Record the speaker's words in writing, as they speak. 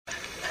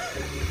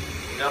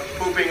Enough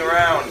pooping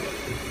around.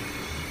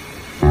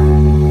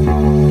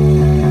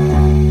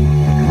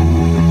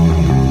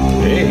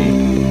 Hey.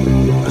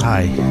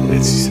 Hi.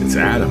 It's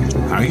Adam.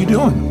 How are you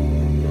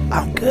doing?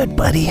 I'm good,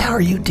 buddy. How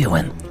are you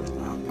doing?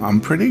 I'm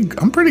pretty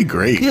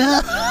great.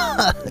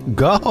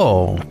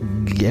 Go.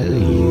 Okay.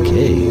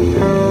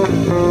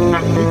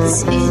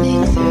 It's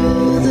eating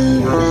through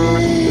the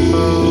veins.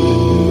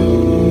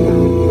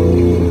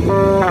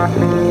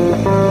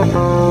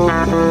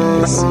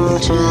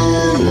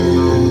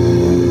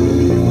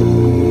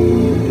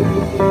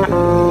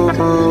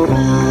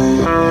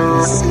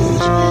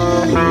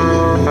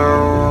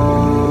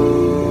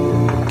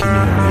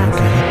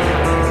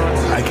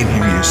 I can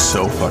hear you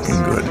so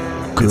fucking good.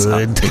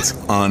 Good. It's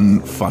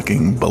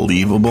unfucking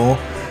believable.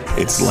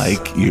 It's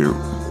like you're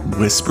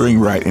whispering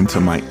right into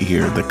my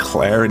ear. The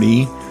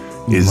clarity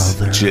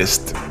is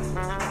just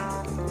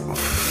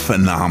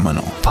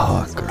phenomenal.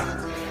 Fuck.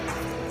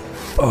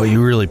 Oh,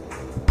 you really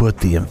put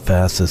the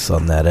emphasis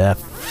on that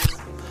F.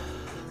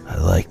 I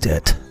liked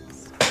it.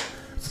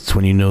 It's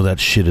when you know that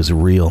shit is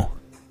real.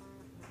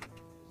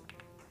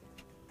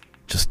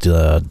 Just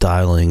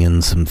dialing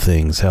in some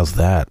things. How's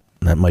that?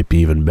 That might be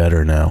even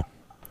better now.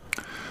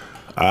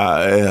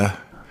 I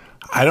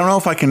don't know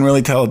if I can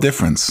really tell a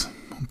difference,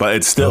 but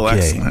it's still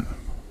excellent.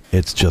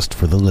 It's just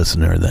for the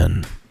listener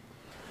then.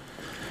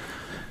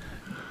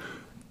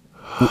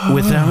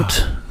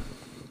 Without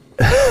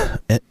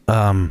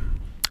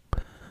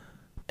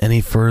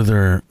any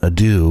further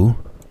ado,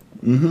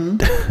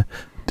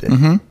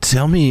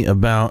 tell me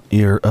about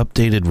your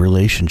updated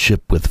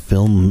relationship with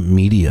film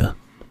media.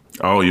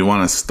 Oh, you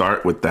want to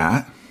start with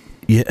that?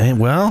 Yeah,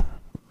 well,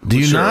 do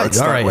you not? Let's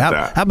All start right, with how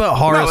that. about No,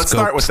 horoscopes? let's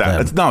start with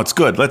that. No, it's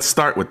good. Let's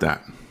start with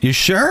that. You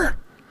sure?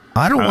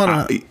 I don't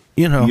want to,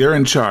 You're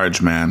in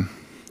charge, man.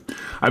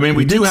 I mean,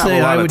 we do have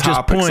a lot of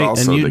topics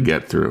also to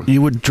get through.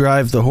 You would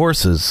drive the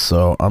horses,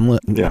 so I'm...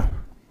 Yeah.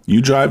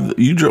 You drive,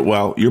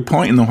 well, you're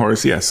pointing the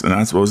horse, yes, and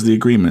that was the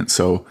agreement.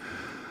 So,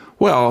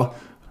 well,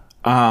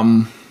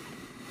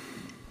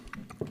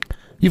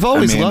 you've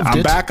always loved it.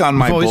 I'm back on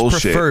my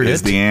bullshit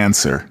is the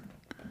answer.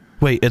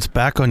 Wait, it's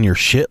back on your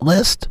shit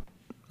list?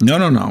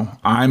 No.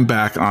 I'm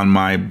back on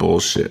my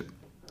bullshit,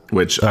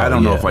 which I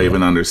don't know if I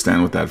even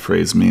understand what that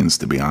phrase means,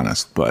 to be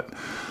honest, but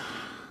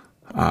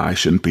I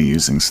shouldn't be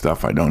using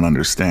stuff I don't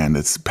understand.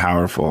 It's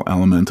powerful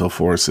elemental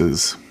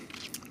forces.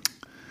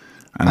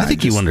 And I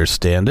think you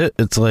understand it.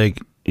 It's like,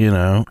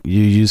 you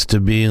used to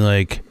be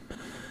like,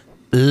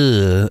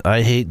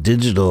 I hate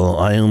digital.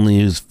 I only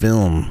use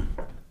film.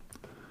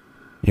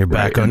 You're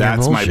back on your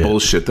bullshit. That's my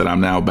bullshit that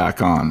I'm now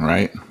back on,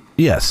 right?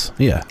 Yes,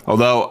 yeah.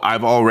 Although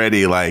I've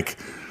already,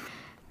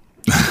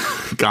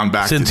 gone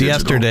back since to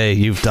yesterday,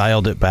 you've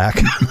dialed it back.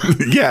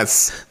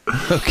 Yes.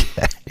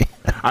 Okay.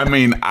 I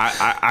mean,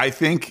 I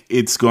think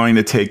it's going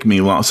to take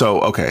me long.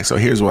 So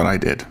here's what I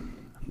did.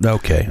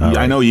 Okay.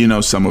 I know you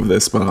know some of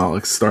this, but I'll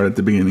start at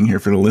the beginning here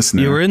for the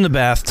listener. You were in the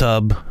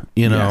bathtub,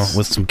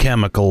 with some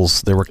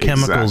chemicals. There were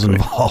chemicals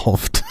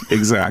involved.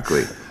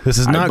 Exactly. This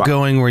is not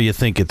going where you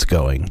think it's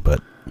going,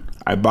 but...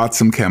 I bought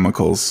some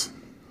chemicals.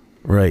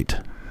 Right.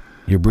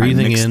 You're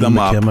breathing in the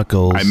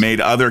chemicals. I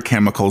made other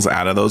chemicals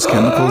out of those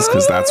chemicals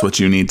because that's what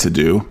you need to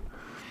do.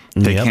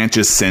 They can't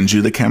just send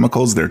you the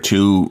chemicals. They're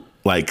too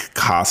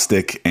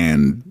caustic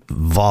and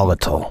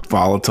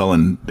volatile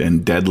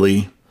and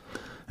deadly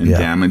and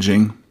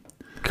damaging.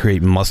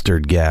 Create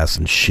mustard gas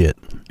and shit.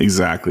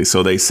 Exactly.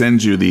 So they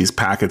send you these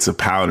packets of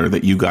powder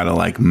that you got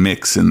to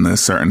mix in the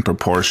certain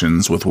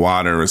proportions with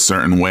water a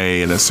certain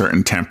way at a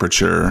certain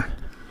temperature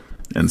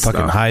and fucking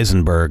stuff.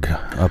 Heisenberg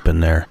up in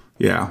there.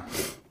 Yeah.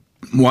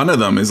 One of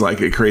them is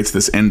it creates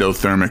this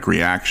endothermic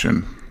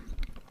reaction.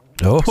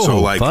 Oh,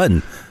 so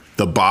fun.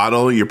 The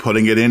bottle you're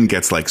putting it in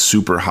gets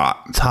super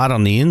hot. It's hot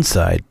on the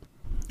inside.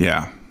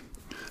 Yeah.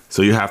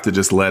 So you have to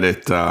just let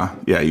it,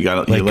 you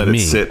let it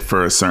sit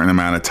for a certain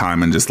amount of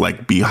time and just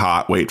be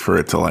hot, wait for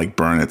it to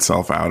burn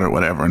itself out or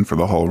whatever. And for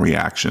the whole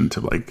reaction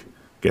to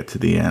get to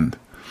the end.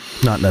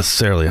 Not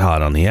necessarily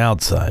hot on the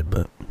outside,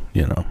 but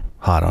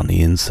hot on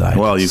the inside.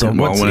 Well,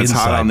 when it's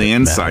hot on the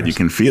inside, you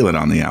can feel it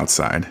on the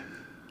outside.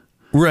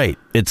 Right.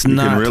 You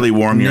can really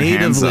warm your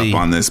hands up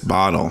on this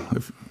bottle.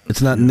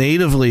 It's not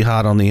natively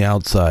hot on the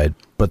outside,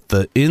 but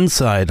the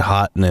inside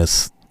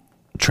hotness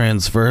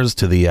transfers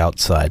to the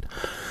outside.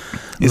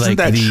 Isn't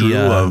that true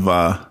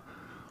of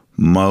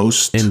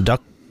most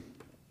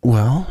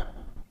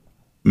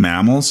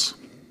mammals?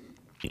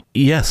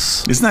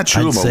 Yes. Isn't that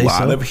true of a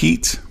lot of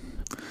heat?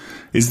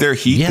 Is there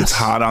heat that's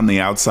hot on the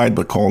outside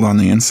but cold on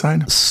the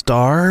inside?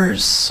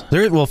 Stars?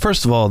 Well,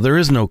 first of all, there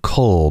is no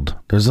cold.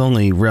 There's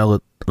only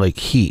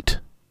heat.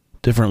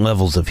 Different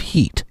levels of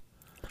heat.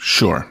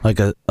 Sure. Like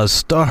a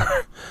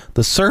star,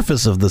 the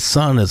surface of the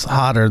sun is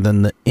hotter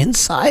than the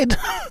inside.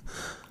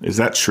 Is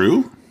that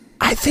true?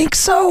 I think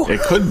so.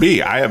 It could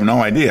be. I have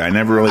no idea. I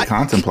never really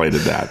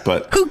contemplated that,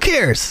 but who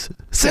cares?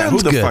 Sounds who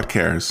the good. fuck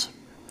cares?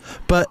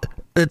 But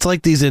it's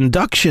like these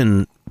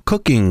induction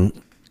cookware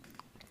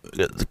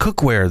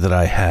that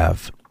I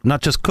have.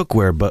 Not just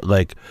cookware, but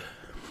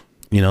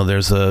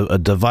there's a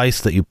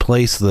device that you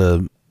place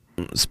the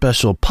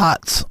special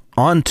pots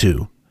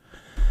onto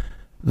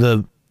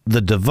the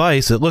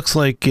device. It looks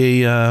like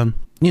a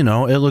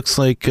it looks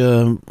like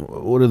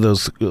what are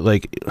those,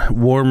 like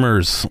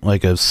warmers,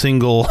 like a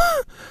single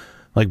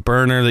like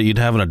burner that you'd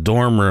have in a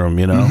dorm room,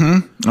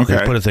 Okay.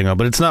 They put a thing on,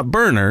 but it's not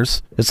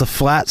burners. It's a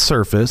flat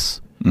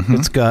surface.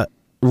 It's got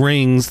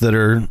rings that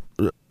are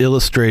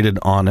illustrated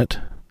on it.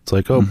 It's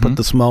like, put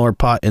the smaller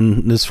pot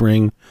in this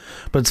ring,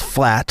 but it's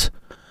flat.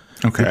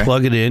 Okay. You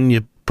plug it in,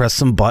 you press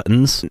some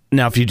buttons.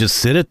 Now, if you just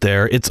sit it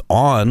there, it's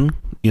on,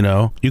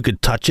 you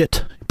could touch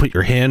it, put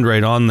your hand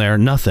right on there,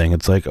 nothing.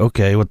 It's like,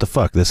 okay, what the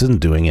fuck? This isn't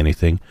doing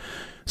anything.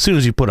 As soon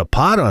as you put a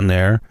pot on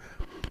there,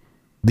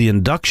 the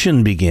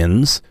induction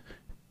begins,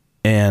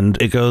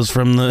 and it goes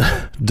from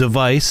the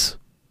device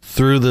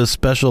through the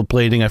special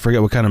plating. I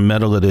forget what kind of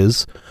metal it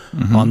is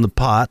on the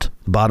pot,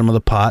 bottom of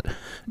the pot,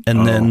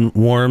 and then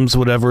warms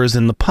whatever is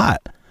in the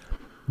pot.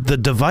 The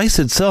device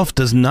itself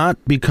does not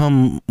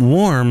become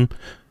warm.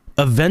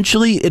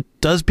 Eventually, it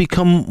does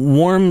become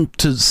warm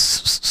to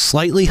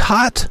slightly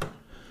hot,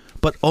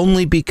 but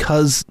only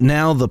because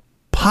now the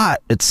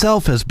pot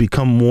itself has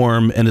become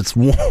warm and it's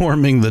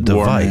warming the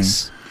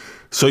device.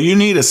 So you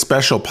need a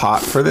special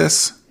pot for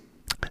this?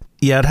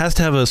 Yeah, it has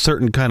to have a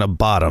certain kind of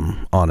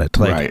bottom on it.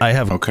 Like Right. I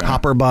have Okay.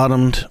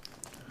 copper-bottomed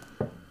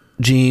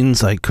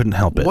jeans. I couldn't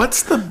help it.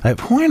 What's the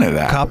point of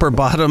that? Copper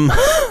bottom.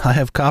 I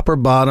have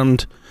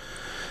copper-bottomed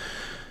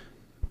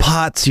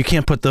pots. You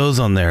can't put those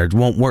on there. It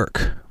won't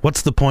work.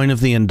 What's the point of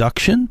the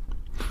induction?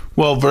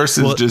 Well,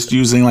 versus just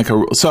using like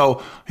a...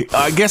 So,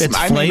 I guess It's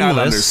I may not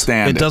flameless.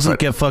 understand It doesn't but-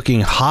 get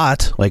fucking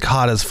hot, like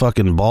hot as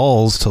fucking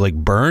balls to like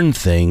burn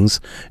things.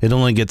 It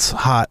only gets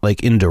hot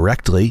like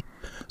indirectly.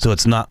 So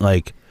it's not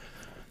like,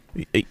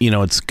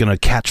 it's going to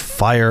catch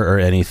fire or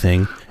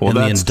anything. Well, and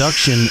the that's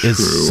induction true.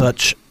 is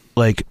such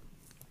like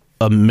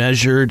a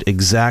measured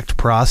exact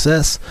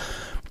process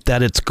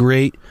that it's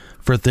great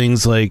for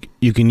things like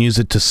you can use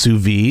it to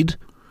sous vide,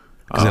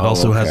 because it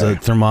also has a okay.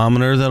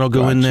 thermometer that'll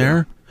go in Gotcha.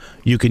 there.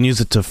 You can use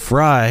it to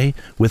fry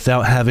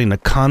without having to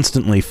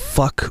constantly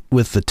fuck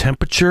with the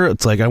temperature.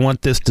 It's like, I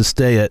want this to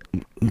stay at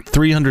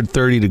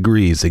 330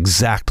 degrees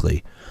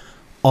exactly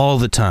all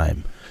the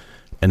time.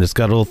 And it's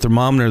got a little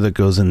thermometer that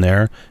goes in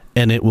there,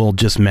 and it will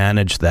just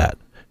manage that.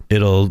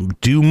 It'll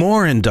do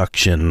more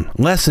induction,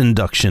 less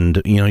induction.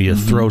 You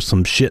throw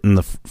some shit in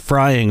the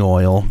frying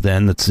oil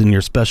then that's in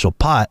your special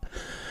pot.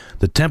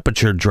 The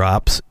temperature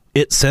drops.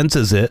 It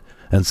senses it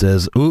and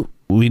says, ooh,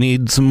 we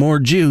need some more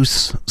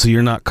juice, so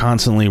you're not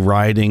constantly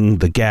riding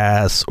the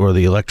gas or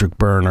the electric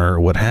burner or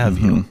what have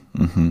you.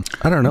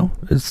 I don't know.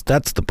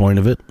 That's the point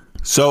of it.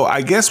 So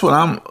I guess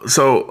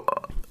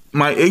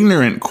my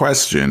ignorant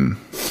question,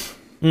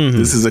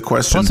 this is a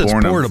question Plus, it's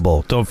born of...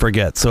 portable. Don't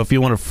forget. So if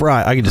you want to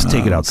fry, I can just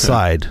take it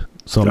outside.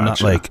 So I'm not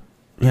Gotcha. like,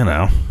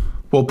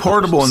 Well,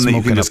 portable and then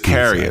you Smoking can just up the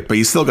carry inside. it, but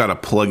you still got to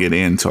plug it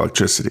into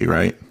electricity,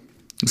 right?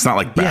 It's not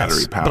like battery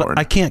yes, powered. but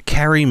I can't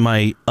carry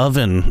my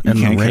oven and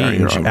the can't carry your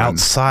range oven.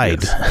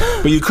 outside.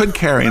 Yes. But you could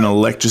carry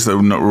just a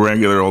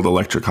regular old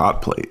electric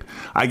hot plate.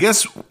 I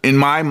guess in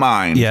my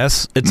mind,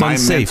 Yes, it's my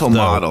unsafe though.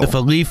 mental model. If a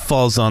leaf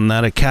falls on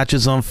that, it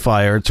catches on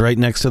fire. It's right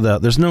next to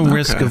that. There's no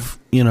risk Okay. of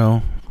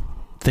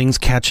things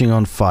catching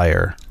on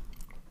fire.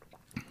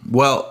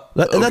 Well,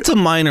 That's a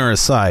minor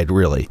aside,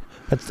 really.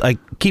 I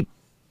keep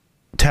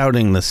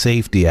touting the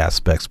safety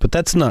aspects, but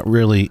that's not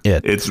really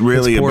it. it's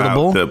really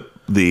portable, about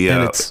the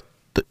and it's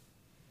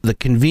the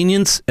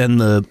convenience and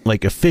the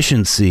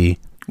efficiency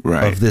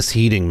Right. of this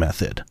heating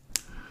method.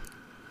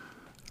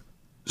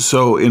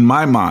 So in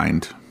my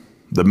mind,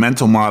 the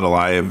mental model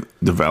I have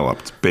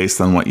developed based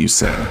on what you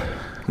said,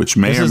 which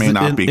may This or is may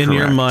not be in correct.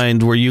 your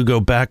mind where you go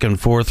back and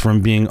forth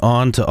from being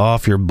on to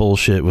off your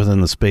bullshit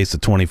within the space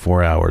of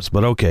 24 hours.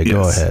 But okay,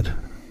 go Yes. ahead.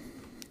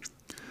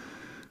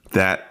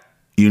 That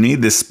you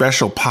need this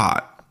special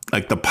pot.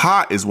 Like the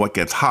pot is what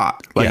gets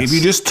hot. Like Yes. if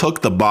you just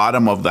took the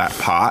bottom of that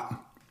pot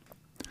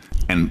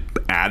and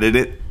added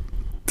it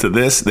to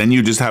this, then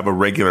you just have a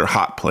regular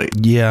hot plate.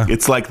 Yeah.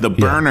 It's like the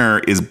burner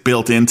is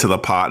built into the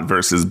pot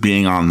versus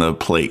being on the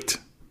plate.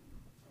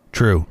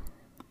 True.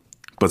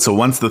 But so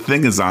once the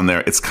thing is on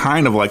there, it's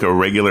kind of like a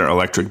regular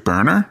electric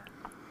burner.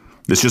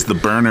 It's just the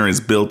burner is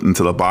built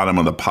into the bottom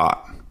of the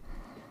pot.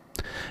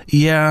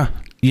 Yeah,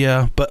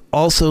 but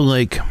also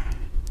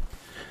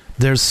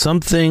there's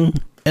something,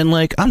 and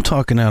I'm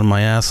talking out of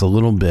my ass a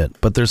little bit,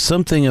 but there's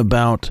something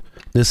about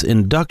this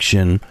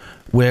induction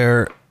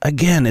where,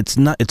 again, it's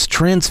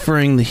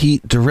transferring the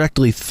heat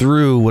directly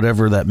through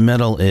whatever that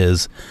metal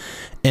is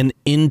and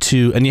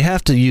you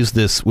have to use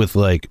this with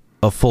a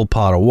full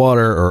pot of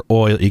water or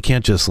oil. You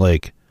can't just I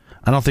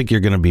don't think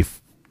you're going to be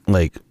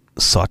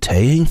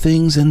sauteing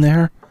things in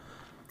there.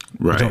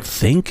 Right. I don't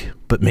think,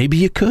 but maybe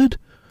you could.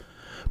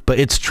 But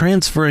it's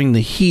transferring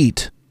the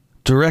heat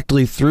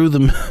directly through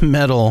the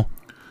metal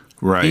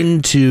Right.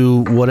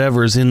 into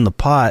whatever's in the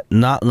pot,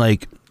 not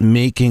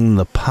making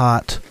the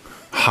pot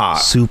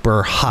Hot.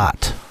 super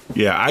hot.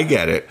 Yeah, I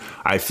get it.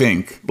 I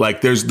think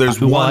there's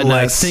Well, one and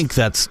less. I think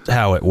that's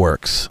how it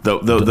works.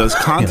 The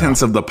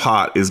contents of the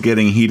pot is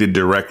getting heated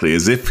directly,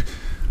 as if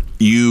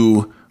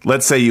you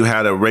let's say you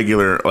had a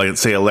regular, like,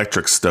 let's say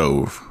electric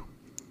stove,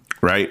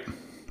 right?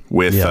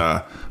 With,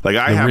 like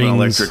I have an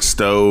electric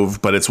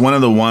stove, but it's one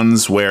of the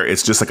ones where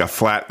it's just like a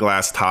flat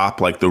glass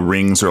top, like the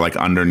rings are like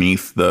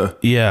underneath the.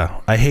 Yeah,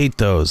 I hate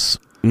those.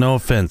 No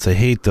offense, I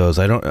hate those.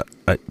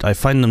 I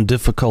find them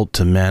difficult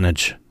to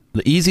manage.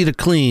 Easy to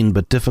clean,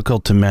 but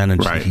difficult to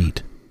manage the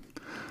heat.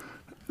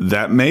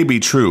 That may be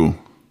true,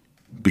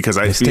 because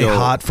I feel they stay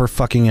hot for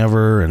fucking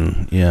ever,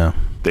 and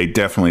they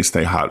definitely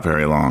stay hot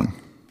very long,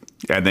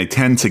 and they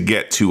tend to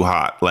get too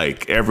hot.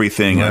 Like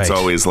everything, it's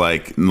always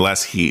like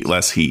less heat,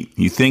 less heat.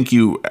 You think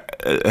you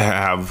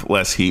have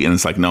less heat, and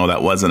it's like, no,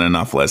 that wasn't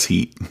enough less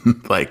heat.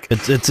 Like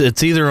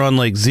it's either on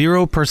like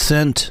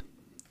 0%,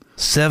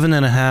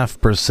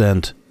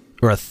 7.5%,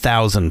 or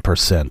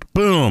 1,000%.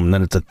 Boom,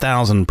 then it's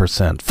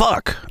 1,000%.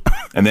 Fuck.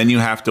 And then you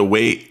have to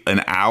wait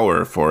an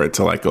hour for it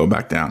to like go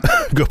back down.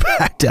 Go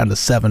back down to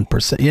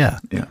 7%. Yeah.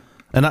 Yeah.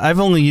 And I've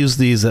only used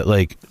these at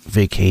like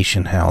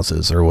vacation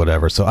houses or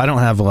whatever, so I don't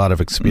have a lot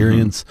of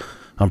experience.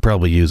 I'm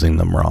probably using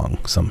them wrong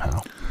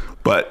somehow.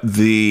 But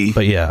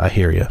yeah, I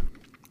hear you.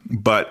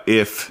 But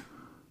if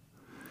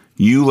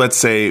you, let's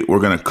say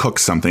we're going to cook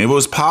something, if it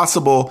was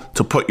possible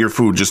to put your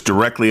food just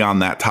directly on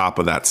that top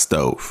of that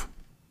stove.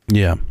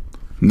 Yeah.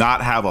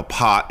 Not have a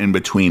pot in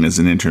between as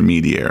an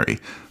intermediary.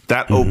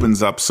 That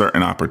opens up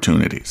certain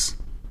opportunities.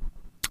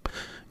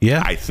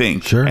 Yeah. I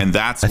think. Sure. And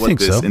that's what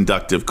this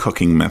inductive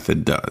cooking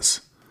method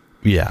does.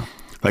 Yeah.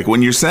 Like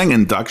when you're saying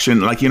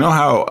induction, like, you know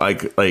how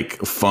like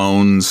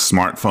phones,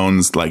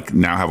 smartphones, like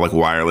now have like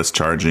wireless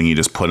charging. You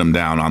just put them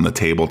down on the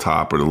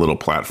tabletop or the little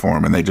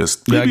platform and they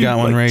just. Yeah, I got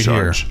one right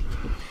charge. Here.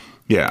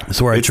 Yeah.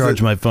 That's where I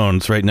charge my phone.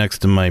 It's right next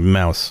to my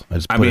mouse. I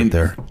just put it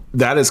there.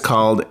 That is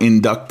called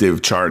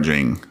inductive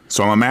charging.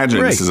 So I'm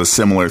imagining this is a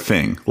similar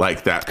thing.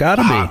 Like that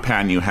hot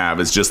pan you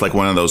have is just like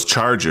one of those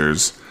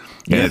chargers.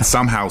 And it's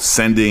somehow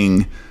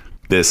sending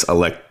this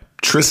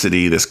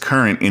electricity, this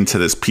current into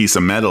this piece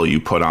of metal you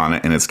put on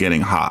it, and it's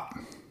getting hot.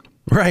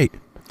 Right.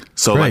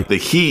 So like the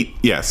heat,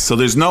 yes. So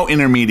there's no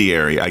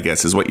intermediary, I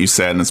guess, is what you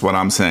said, and it's what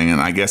I'm saying. And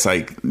I guess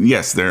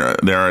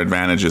there are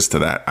advantages to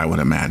that, I would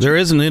imagine. There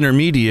is an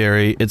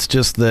intermediary. It's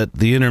just that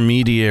the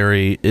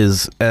intermediary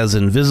is as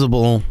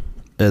invisible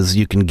as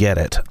you can get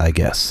it, I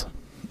guess.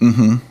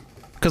 Mm-hmm.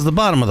 Because the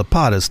bottom of the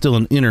pot is still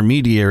an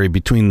intermediary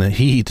between the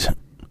heat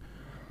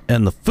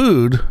and the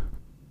food,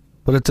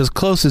 but it's as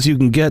close as you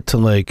can get to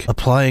like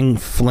applying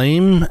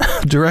flame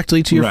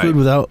directly to your food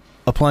without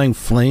applying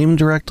flame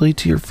directly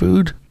to your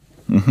food.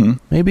 Mm-hmm.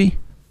 Maybe.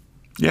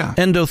 Yeah.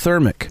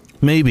 Endothermic.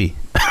 Maybe.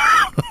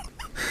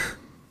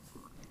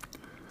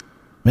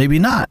 Maybe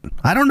not.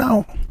 I don't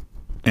know.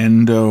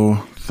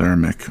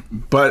 Endothermic.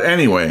 But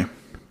anyway.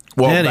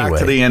 Well, back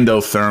to the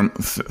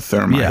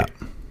endothermite. Yeah.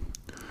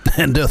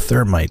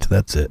 Endothermite.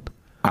 That's it.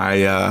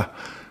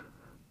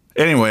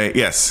 Anyway,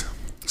 yes.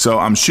 So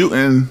I'm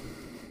shooting.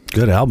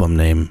 Good album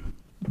name.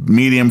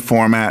 Medium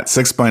format,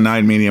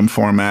 6x9 medium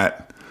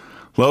format.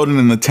 Loading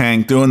in the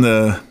tank, doing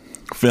the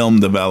film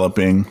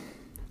developing.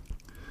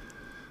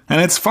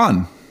 And it's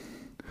fun.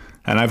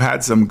 And I've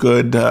had some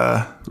good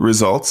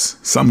results.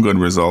 Some good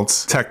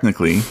results,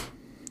 technically.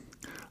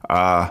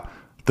 The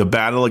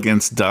battle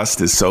against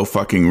dust is so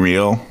fucking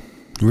real.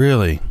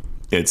 Really?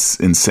 It's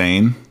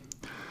insane.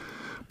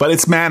 But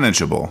it's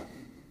manageable.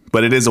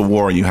 But it is a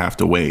war you have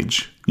to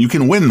wage. You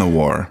can win the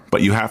war,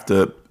 but you have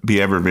to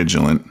be ever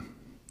vigilant.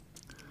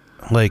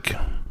 Like,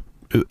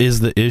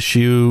 is the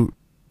issue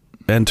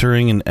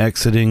entering and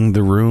exiting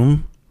the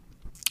room?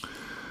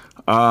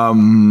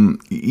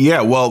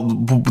 Yeah, well,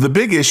 the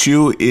big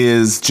issue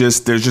is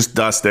there's just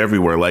dust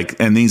everywhere. Like,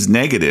 and these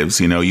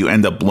negatives, you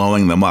end up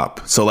blowing them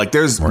up. So like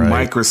there's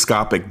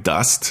microscopic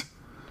dust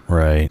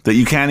that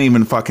you can't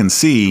even fucking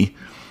see.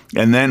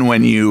 And then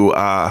when you,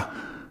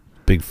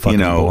 big fucking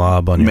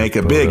blob on make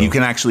a big, you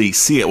can actually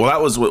see it. Well,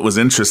 that was what was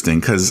interesting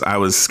because I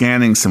was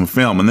scanning some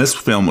film and this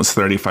film was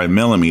 35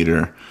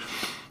 millimeter.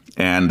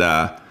 And,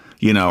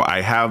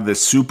 I have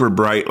this super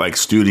bright, like,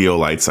 studio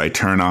lights I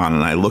turn on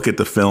and I look at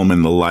the film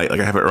in the light. Like,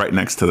 I have it right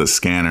next to the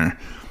scanner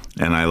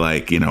and I,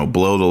 like,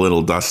 blow the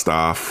little dust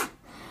off.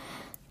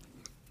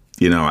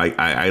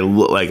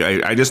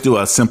 I just do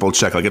a simple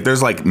check. Like, if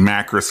there's, like,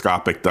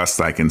 macroscopic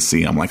dust I can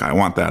see, I'm like, I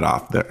want that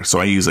off there. So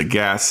I use a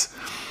gas.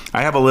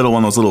 I have a little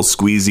one of those little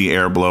squeezy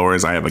air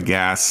blowers. I have a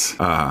gas,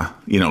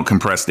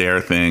 compressed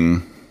air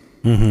thing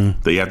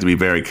that you have to be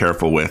very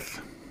careful with.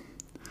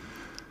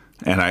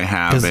 And I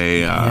have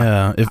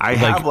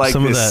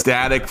this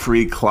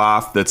static-free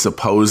cloth that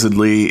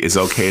supposedly is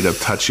okay to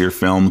touch your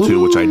film to,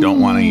 which I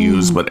don't want to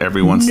use, but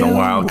every once in a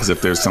while, because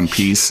if there's some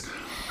piece.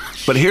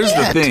 But here's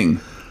the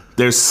thing: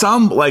 there's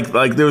some like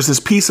there was this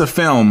piece of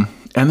film,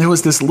 and there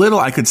was this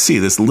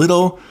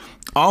little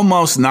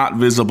almost not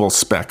visible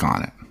speck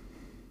on it.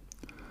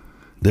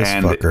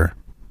 Fucker.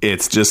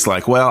 It's just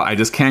like, well, I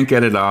just can't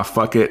get it off.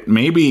 Fuck it,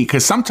 maybe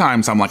because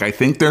sometimes I'm like, I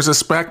think there's a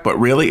speck, but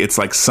really, it's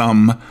like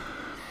some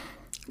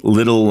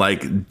little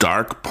like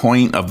dark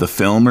point of the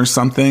film or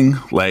something,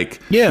 like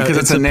because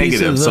it's a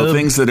negative, so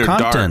things that are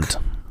dark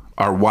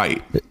are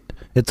white.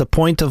 It's a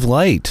point of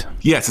light.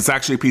 Yes, it's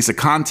actually a piece of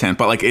content,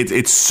 but like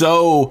it's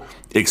so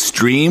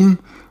extreme.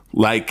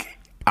 Like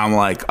I'm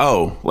like,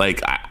 oh,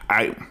 like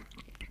I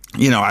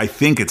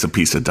think it's a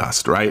piece of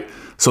dust, right?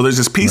 So there's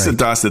this piece of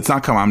dust that's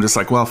not coming. I'm just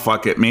like, well,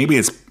 fuck it. Maybe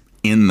it's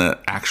in the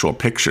actual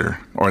picture,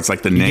 or it's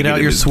like the negative. Get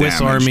out your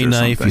Swiss Army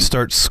knife. Something. You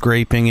start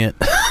scraping it.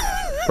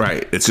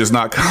 Right. It's just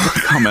not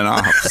coming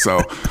off.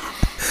 So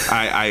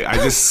I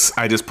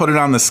just put it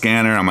on the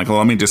scanner. I'm like, well,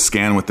 let me just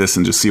scan with this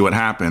and just see what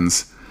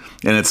happens.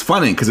 And it's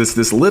funny because it's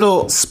this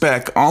little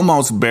speck,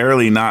 almost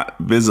barely not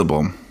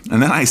visible.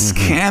 And then I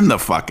scan the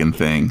fucking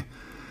thing.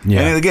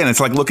 Yeah. And again,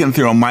 it's like looking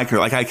through a micro.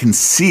 Like I can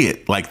see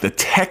it, like the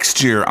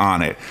texture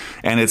on it.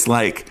 And it's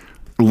like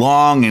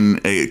long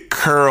and it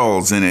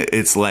curls and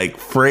it's like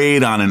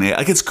frayed on an,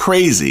 like it's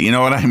crazy. You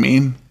know what I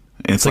mean?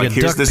 It's like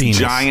here's this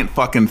giant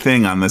fucking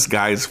thing on this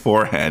guy's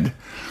forehead.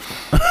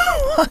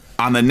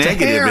 On the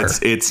negative,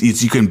 it's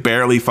you can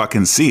barely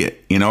fucking see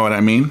it. You know what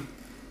I mean?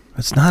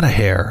 It's not a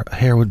hair. A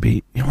hair would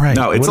be right.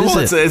 No,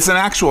 it's an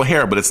actual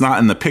hair, but it's not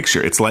in the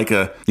picture. It's like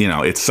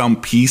it's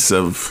some piece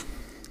of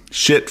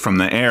shit from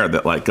the air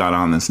that like got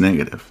on this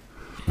negative.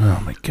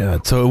 Oh my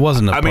god! So it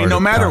wasn't. No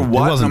matter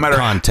what, it wasn't no matter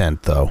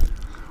content though.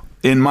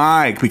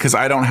 Because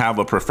I don't have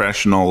a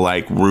professional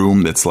like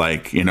room that's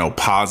like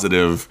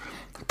positive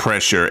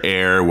pressure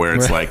air where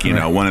it's like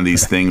one of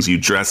these things you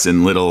dress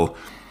in little.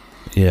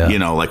 Yeah.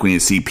 Like when you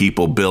see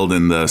people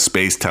building the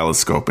space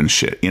telescope and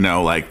shit.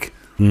 Like.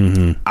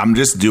 Mm-hmm. I'm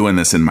just doing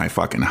this in my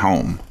fucking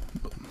home.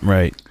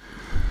 Right.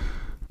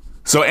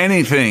 So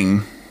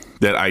anything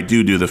that I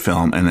do the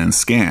film and then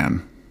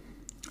scan,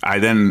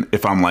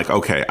 if I'm like,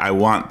 okay, I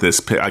want this,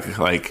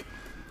 like,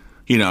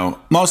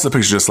 most of the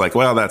pictures just like,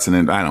 well, I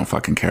don't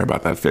fucking care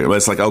about that figure. But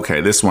it's like,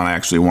 okay, this one I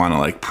actually want to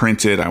like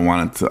print it. I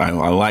want it to,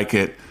 I like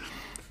it.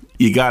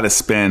 You got to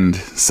spend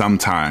some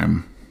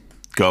time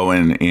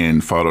going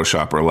in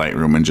Photoshop or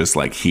Lightroom and just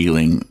like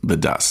healing the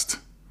dust.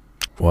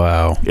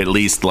 Wow. At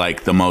least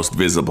like the most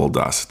visible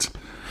dust.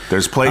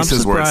 There's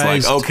places where it's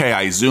like, okay,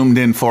 I zoomed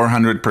in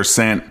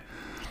 400%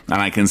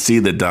 and I can see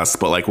the dust.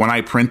 But like when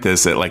I print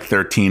this at like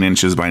 13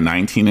 inches by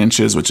 19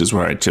 inches, which is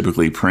where I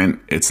typically print,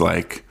 it's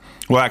like,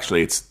 well,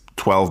 actually it's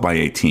 12 by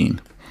 18.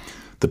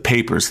 The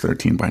paper's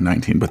 13 by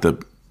 19, but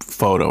the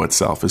photo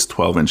itself is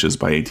 12 inches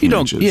by 18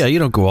 inches. Yeah, you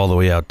don't go all the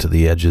way out to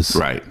the edges.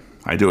 Right.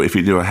 If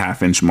you do a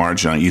half-inch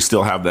margin, you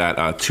still have that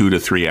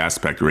 2:3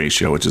 aspect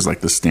ratio, which is like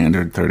the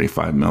standard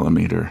 35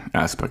 millimeter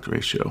aspect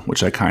ratio,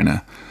 which I kind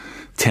of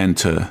tend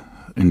to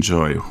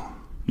enjoy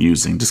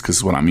using just because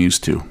it's what I'm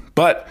used to.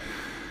 But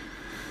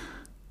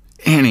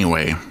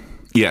anyway,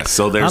 yes.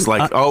 So there's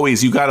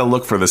always, you got to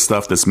look for the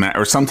stuff that's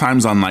or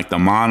sometimes on like the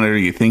monitor,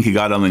 you think you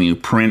got it and then you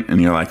print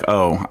and you're like,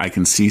 oh, I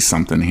can see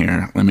something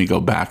here. Let me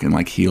go back and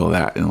like heal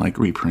that and like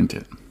reprint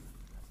it.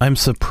 I'm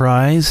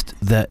surprised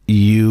that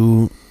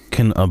you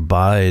can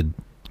abide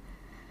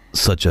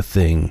such a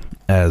thing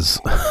as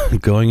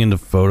going into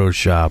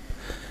Photoshop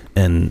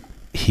and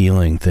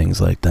healing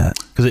things like that,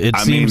 because it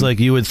seems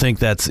like you would think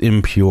that's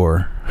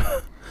impure.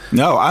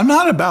 No, I'm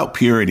not about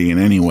purity in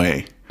any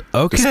way.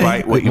 Okay,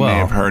 despite what you may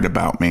have heard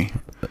about me.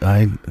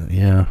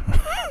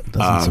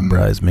 Doesn't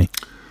surprise me.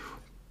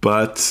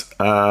 But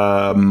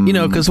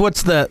because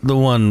what's the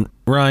one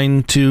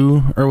Rhine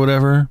 2 or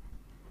whatever,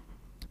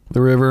 the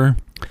river,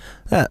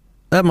 that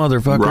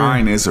motherfucker.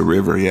 Rhine is a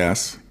river,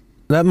 yes.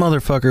 That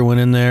motherfucker went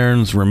in there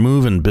and was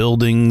removing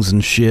buildings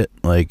and shit.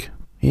 Like,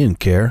 he didn't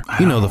care.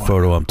 You know the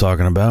photo I'm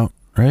talking about,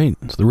 right?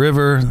 It's the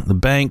river, the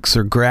banks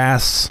are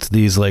grass, it's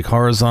these like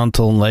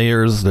horizontal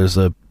layers. There's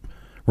a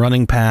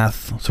running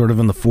path sort of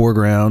in the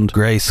foreground,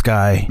 gray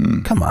sky.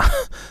 Come on.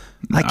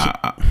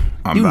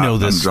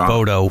 This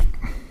photo.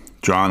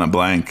 Drawing a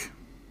blank.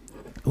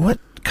 What?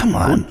 Come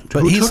on.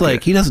 But he's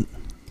like, he doesn't.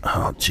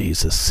 Oh,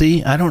 Jesus.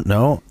 See, I don't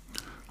know.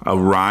 A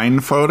Rhine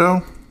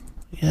photo?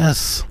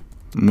 Yes.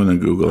 I'm going to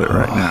Google it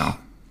right now.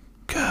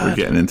 God. We're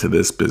getting into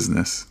this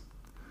business.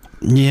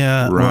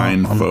 Yeah.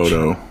 Rhine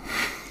photo.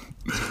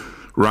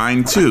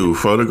 Rhine 2,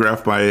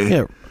 photographed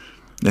by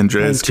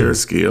Andreas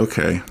Gursky.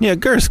 Okay. Yeah,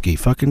 Gursky.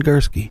 Fucking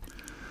Gursky.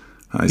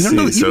 I see.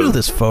 You know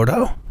this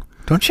photo,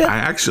 don't you? I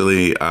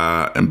actually,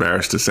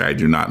 embarrassed to say, I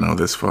do not know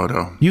this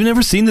photo. You've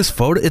never seen this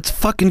photo? It's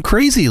fucking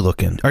crazy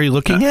looking. Are you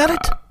looking at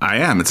it? I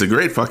am. It's a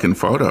great fucking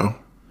photo.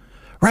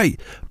 Right.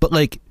 But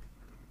like,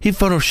 he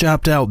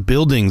photoshopped out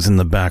buildings in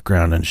the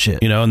background and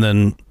shit, and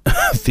then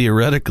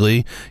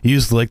theoretically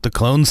used like the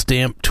clone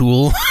stamp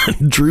tool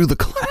and drew the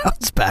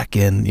clouds back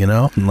in,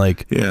 and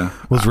like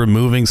was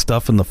removing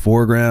stuff in the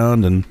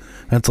foreground. And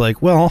it's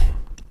like, well,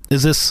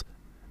 is this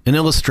an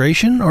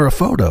illustration or a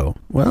photo?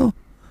 Well,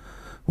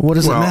 what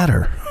does it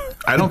matter?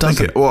 I don't think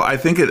it. Well, I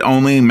think it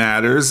only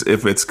matters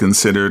if it's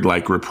considered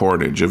like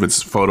reportage. If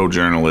it's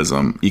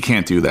photojournalism, you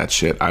can't do that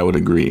shit. I would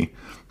agree.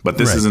 But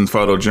this isn't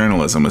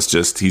photojournalism. It's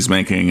just he's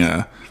making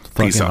a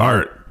piece of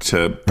art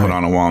to put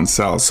on a wall and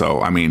sell. So,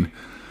 I mean,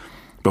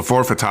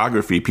 before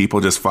photography, people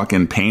just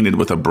fucking painted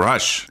with a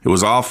brush. It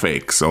was all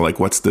fake. So, like,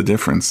 what's the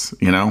difference?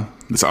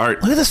 It's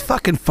art. Look at this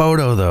fucking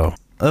photo, though.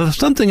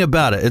 Something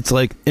about it. It's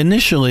like,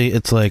 initially,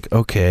 it's like,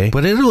 okay,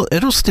 but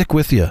it'll stick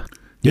with you.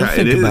 You'll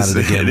think about it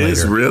again It later.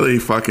 is really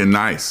fucking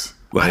nice.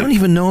 Like, I don't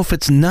even know if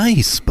it's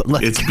nice, but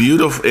like it's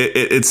beautiful.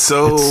 It's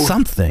so it's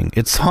something.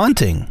 It's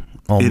haunting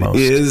almost.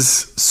 It is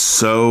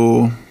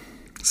so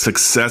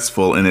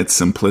successful in its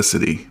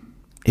simplicity.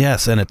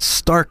 Yes, and its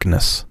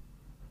starkness.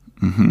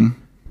 Mm-hmm.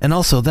 And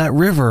also that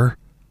river,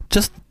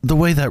 just the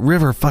way that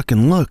river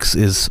fucking looks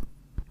is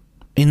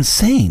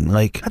insane.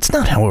 Like, that's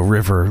not how a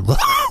river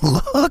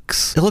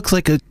looks. It looks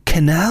like a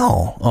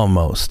canal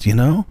almost, you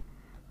know?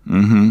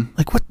 Mm-hmm.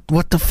 Like,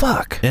 what the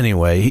fuck?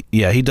 Anyway,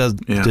 he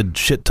did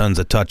shit tons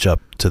of touch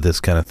up to this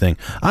kind of thing.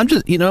 I'm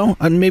just,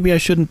 and maybe I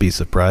shouldn't be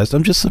surprised.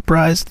 I'm just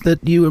surprised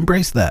that you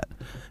embrace that.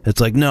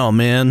 It's like, no,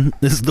 man,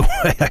 this is the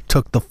way I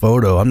took the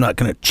photo. I'm not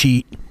going to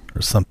cheat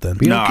or something.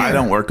 No, I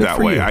don't work that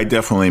way. I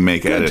definitely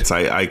make edits.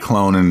 I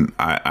clone and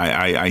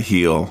I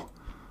heal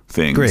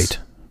things. Great.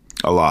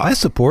 A lot. I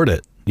support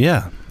it.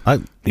 Yeah.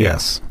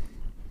 Yes.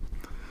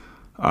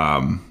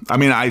 I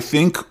mean, I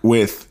think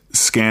with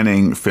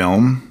scanning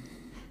film,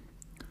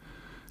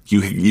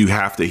 you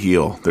have to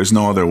heal. There's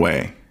no other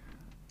way.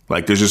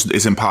 Like,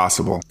 it's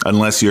impossible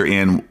unless you're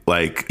in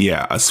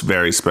a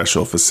very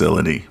special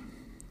facility.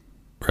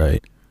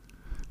 Right.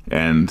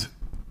 And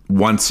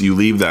once you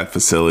leave that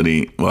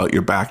facility, well,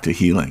 you're back to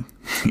healing,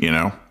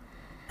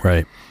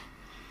 Right.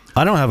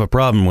 I don't have a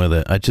problem with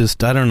it. I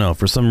don't know.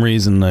 For some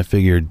reason, I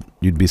figured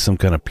you'd be some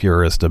kind of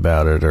purist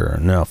about it, or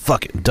no,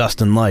 fuck it,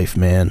 dust and life,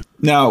 man.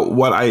 Now,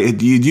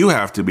 you do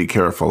have to be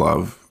careful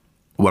of.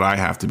 What I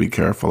have to be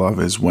careful of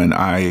is when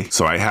I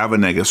have a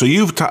negative. So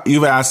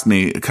you've asked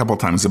me a couple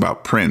times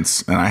about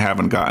prints, and I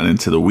haven't gotten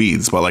into the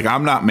weeds. But like,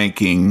 I'm not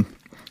making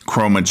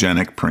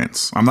chromogenic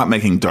prints. I'm not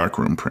making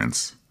darkroom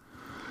prints.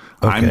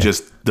 Okay. I'm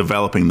just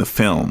developing the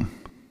film.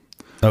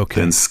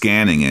 Okay. Then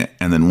scanning it,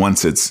 and then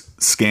once it's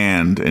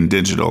scanned in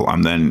digital,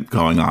 I'm then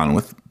going on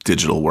with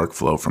digital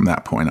workflow from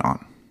that point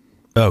on.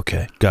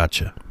 Okay,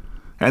 gotcha.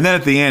 And then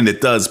at the end, it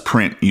does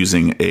print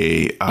using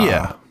a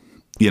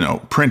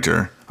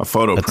printer. A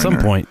photo printer. At some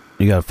point,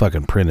 you got to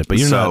fucking print it, but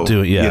you're not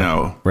doing,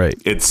 right.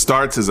 It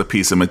starts as a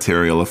piece of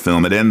material of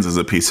film. It ends as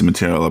a piece of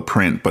material of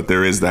print, but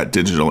there is that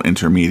digital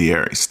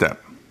intermediary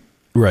step.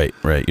 Right.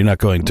 You're not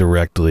going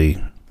directly,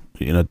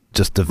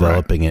 just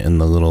developing it in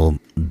the little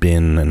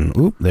bin and,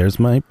 oop, there's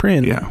my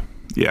print.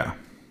 Yeah.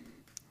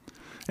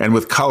 And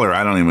with color,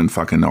 I don't even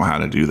fucking know how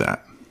to do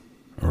that.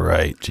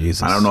 Right,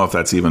 Jesus. I don't know if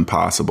that's even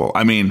possible.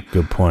 I mean...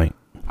 Good point.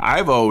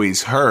 I've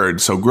always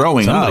heard, so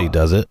growing up... Somebody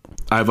does it.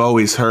 I've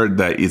always heard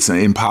that it's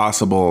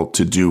impossible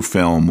to do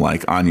film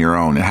like on your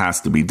own. It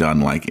has to be done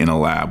like in a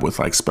lab with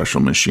like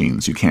special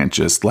machines. You can't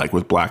just like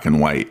with black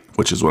and white,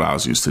 which is what I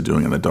was used to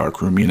doing in the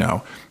darkroom,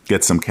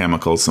 get some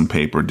chemicals, some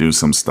paper, do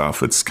some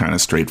stuff. It's kind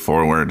of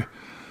straightforward.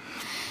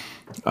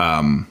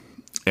 And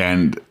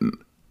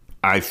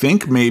I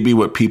think maybe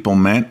what people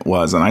meant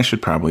was, and I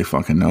should probably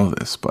fucking know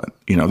this, but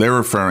they're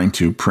referring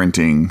to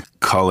printing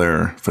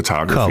color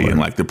photography in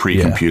like the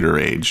pre-computer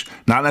age,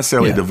 not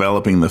necessarily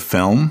developing the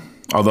film.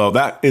 Although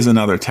that is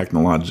another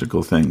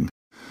technological thing.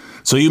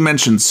 So you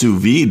mentioned sous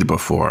vide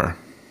before.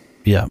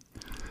 Yeah.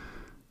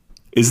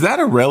 Is that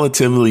a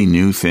relatively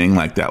new thing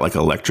like that, like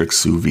electric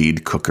sous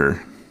vide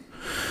cooker?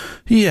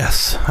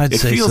 Yes, I'd say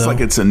so. It feels like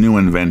it's a new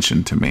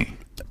invention to me.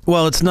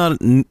 Well, it's not.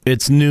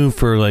 It's new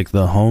for like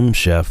the home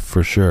chef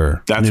for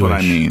sure. That's newish. What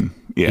I mean.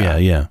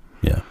 Yeah.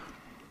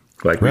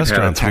 Like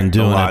restaurants had a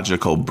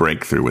technological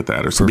breakthrough with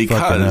that, or so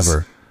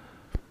because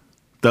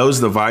those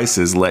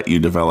devices let you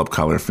develop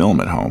color film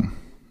at home.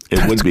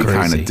 It would be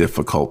kind of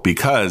difficult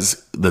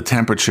because the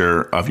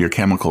temperature of your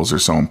chemicals are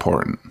so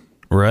important.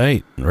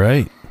 Right.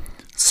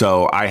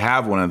 So I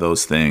have one of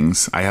those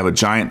things. I have a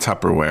giant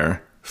Tupperware,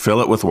 fill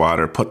it with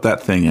water, put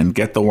that thing in,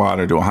 get the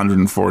water to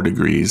 104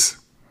 degrees.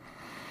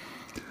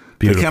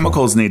 Beautiful. The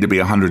chemicals need to be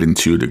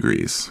 102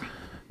 degrees.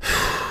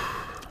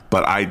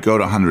 But I go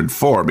to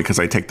 104 because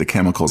I take the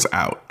chemicals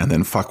out and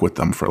then fuck with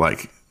them for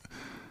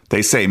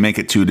they say make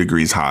it 2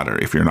 degrees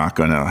hotter if you're not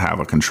going to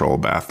have a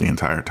controlled bath the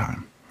entire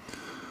time.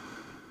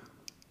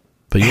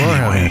 But you are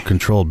having a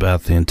controlled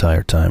bath the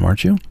entire time,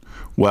 aren't you?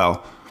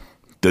 Well,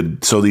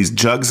 so these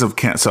jugs of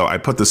so I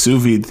put the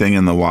sous vide thing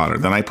in the water.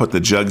 Then I put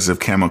the jugs of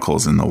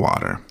chemicals in the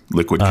water,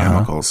 liquid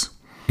chemicals.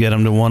 Get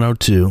them to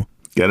 102.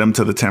 Get them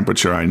to the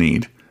temperature I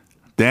need.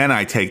 Then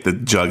I take the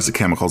jugs of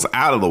chemicals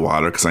out of the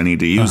water because I need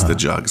to use the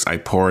jugs. I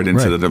pour it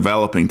into the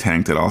developing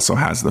tank that also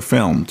has the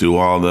film. Do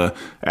all the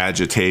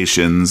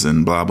agitations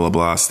and blah, blah,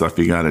 blah stuff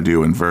you got to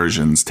do,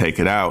 inversions, take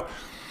it out,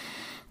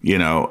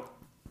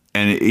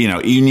 And,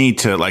 you need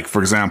to,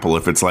 for example,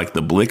 if it's like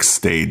the Blix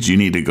stage, you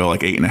need to go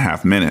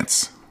 8.5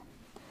 minutes.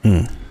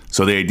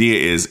 So the idea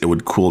is it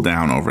would cool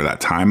down over that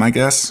time, I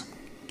guess.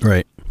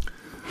 Right.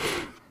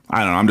 I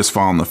don't know. I'm just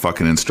following the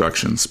fucking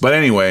instructions. But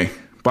anyway,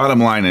 bottom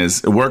line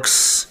is it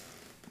works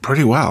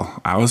pretty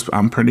well.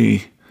 I'm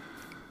pretty...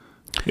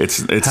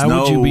 It's How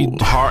no would you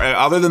be hard...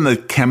 Other than the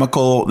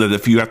chemical, that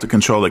if you have to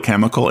control the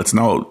chemical, it's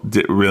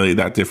really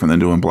that different than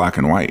doing black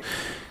and white.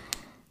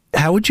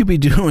 How would you be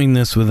doing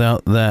this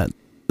without that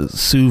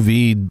sous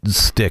vide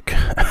stick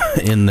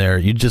in there.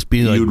 You'd just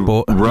be like You'd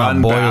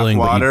run not boiling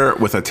bath water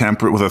with a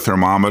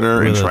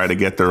thermometer and try to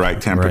get the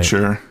right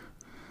temperature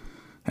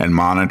and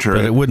monitor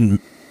but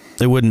it.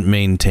 It wouldn't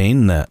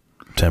maintain that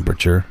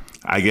temperature.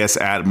 I guess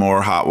add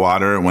more hot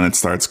water when it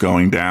starts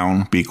going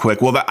down. Be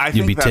quick. Well, I You'd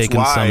think be that's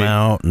taking some why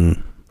out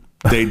and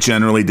they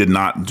generally did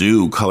not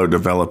do color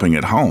developing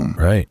at home.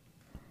 right.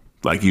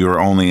 Like you were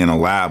only in a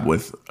lab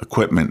with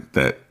equipment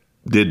that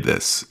did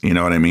this. You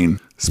know what I mean?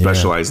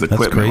 Specialized that's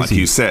equipment, like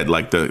crazy. you said.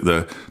 Like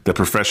the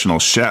professional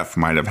chef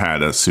might have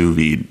had a sous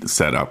vide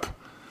setup.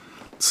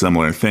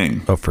 Similar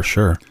thing. Oh, for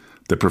sure.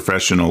 The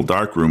professional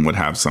darkroom would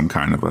have some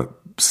kind of a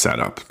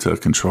setup to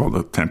control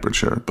the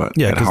temperature, but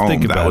Yeah, at because home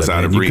think about that was it,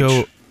 out man. of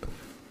reach.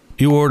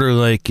 You order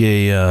like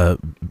a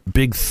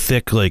big,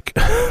 thick, like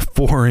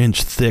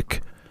 4-inch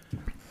thick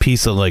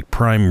piece of like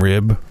prime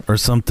rib or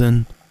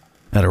something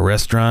at a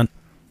restaurant,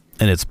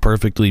 and it's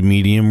perfectly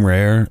medium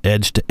rare,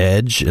 edge to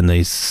edge, and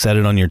they set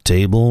it on your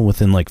table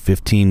within like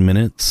 15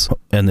 minutes,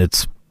 and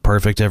it's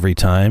perfect every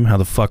time. How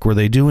the fuck were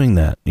they doing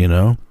that, you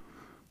know?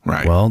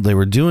 Right. Well, they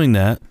were doing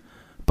that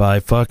by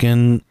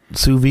fucking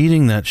sous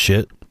videing that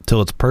shit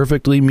till it's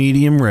perfectly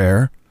medium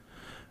rare,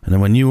 and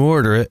then when you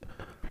order it,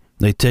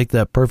 they take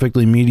that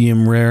perfectly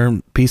medium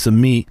rare piece of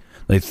meat,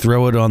 they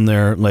throw it on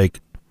their like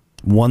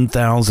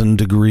 1,000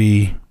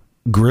 degree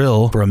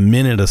grill for a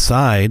minute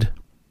aside,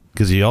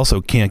 because you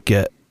also can't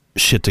get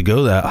shit to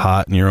go that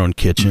hot in your own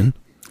kitchen,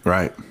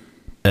 right.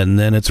 and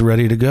then it's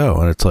ready to go.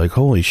 And it's like,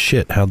 holy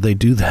shit, how'd they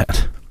do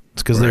that?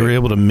 It's because they were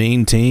able to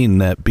maintain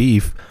that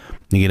beef.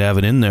 You could have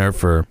it in there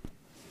for,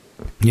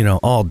 you know,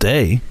 all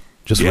day,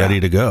 just ready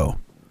to go.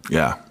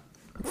 Yeah.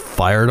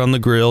 Fire it on the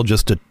grill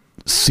just to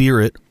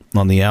sear it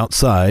on the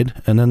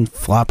outside, and then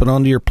flop it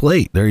onto your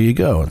plate. There you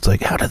go. It's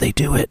like, how do they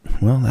do it?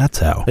 Well, that's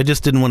how. They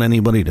just didn't want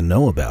anybody to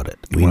know about it.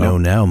 We know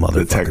now, motherfuckers.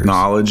 The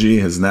technology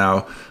has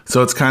now,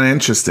 so it's kind of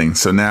interesting.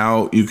 So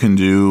now you can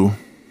do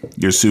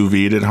your sous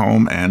vide at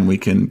home, and we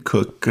can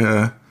cook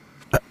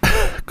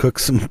cook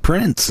some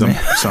prints,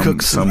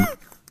 some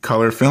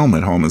color film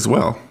at home as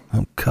well.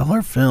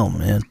 Color film,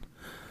 man.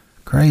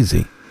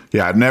 Crazy.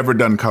 Yeah, I've never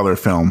done color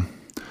film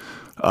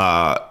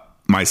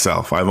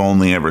myself. I've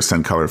only ever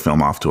sent color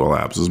film off to a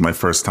lab. This was my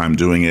first time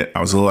doing it.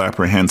 I was a little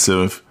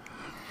apprehensive,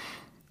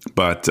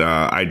 but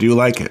I do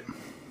like it.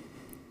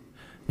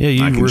 Yeah,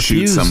 you I can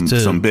shoot refused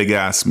some big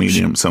ass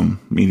medium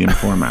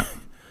format.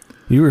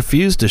 You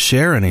refuse to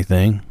share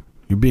anything.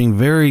 You're being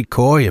very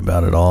coy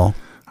about it all.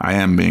 I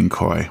am being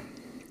coy.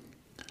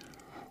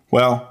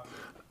 Well,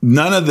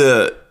 none of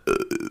the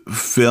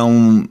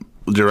film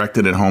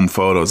directed at home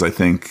photos, I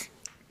think.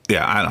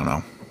 Yeah, I don't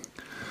know.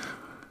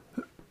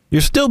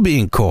 You're still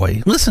being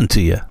coy. Listen to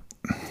you.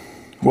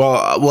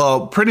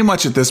 Well, pretty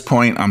much at this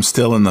point, I'm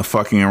still in the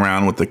fucking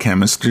around with the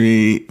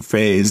chemistry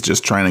phase,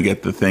 just trying to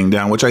get the thing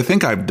down, which I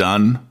think I've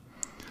done.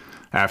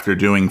 After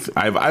doing,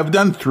 I've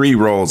done 3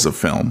 rolls of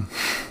film,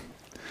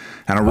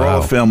 and a roll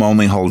of film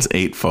only holds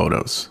 8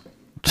 photos.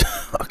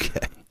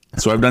 Okay.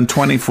 So I've done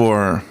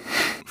 24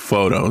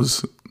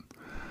 photos,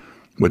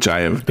 which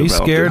I have. Are you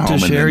scared to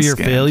share your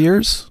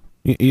failures?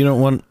 You don't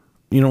want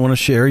to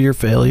share your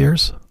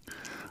failures?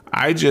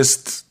 I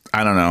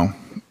don't know.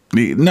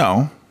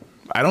 No,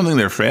 I don't think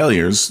they're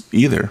failures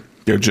either.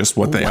 They're just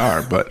what they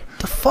are. But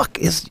the fuck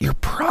is your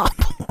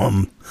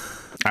problem?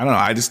 I don't know.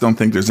 I just don't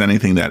think there's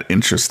anything that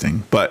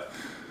interesting. But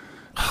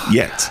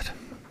yet.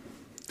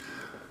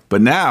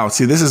 But now,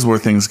 see, this is where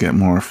things get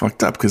more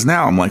fucked up, because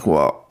now I'm like,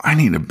 well, I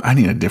need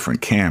a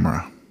different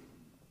camera.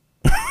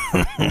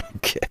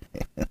 Okay.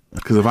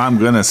 Because if I'm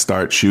gonna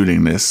start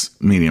shooting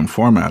this medium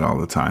format all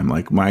the time,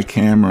 like my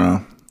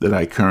camera that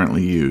I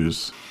currently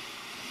use.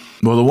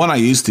 Well, the one I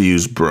used to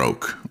use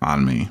broke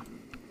on me.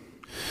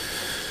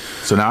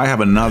 So now I have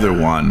another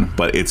one,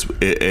 but it's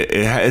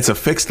a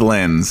fixed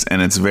lens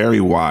and it's very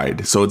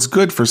wide. So it's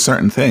good for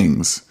certain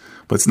things,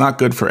 but it's not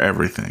good for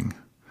everything.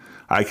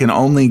 I can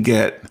only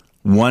get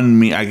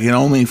I can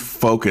only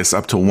focus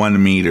up to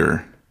 1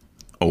 meter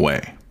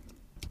away.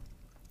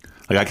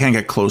 Like I can't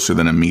get closer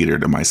than a meter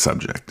to my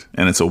subject,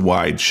 and it's a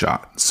wide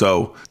shot.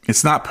 So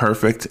it's not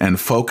perfect, and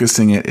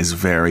focusing it is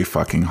very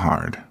fucking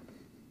hard.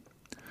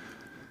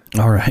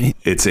 All right.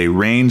 It's a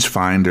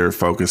rangefinder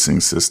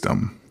focusing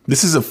system.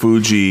 This is a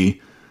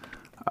Fuji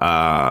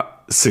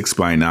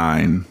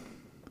 6x9,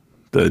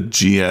 the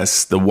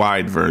GS, the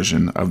wide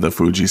version of the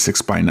Fuji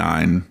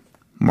 6x9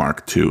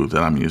 Mark II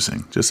that I'm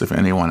using. Just if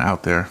anyone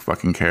out there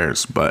fucking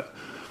cares. But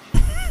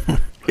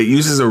it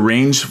uses a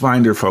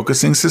rangefinder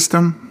focusing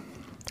system,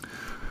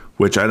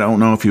 which I don't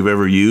know if you've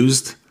ever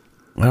used.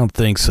 I don't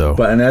think so.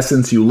 But in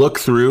essence, you look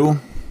through,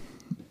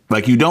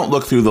 like you don't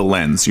look through the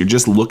lens. You're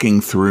just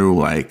looking through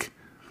like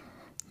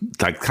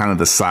kind of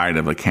the side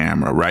of a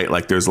camera, right?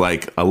 Like there's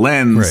like a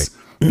lens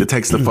that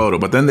takes the photo,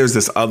 but then there's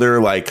this other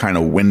like kind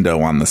of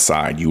window on the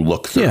side you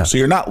look through. Yeah. So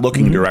you're not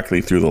looking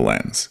directly through the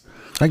lens.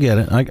 I get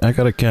it. I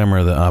got a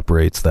camera that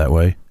operates that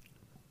way.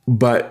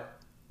 But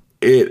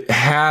it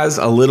has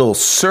a little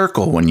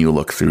circle when you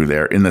look through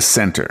there in the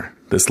center.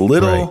 This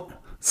little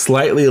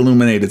slightly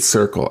illuminated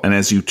circle. And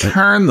as you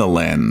turn the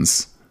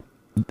lens,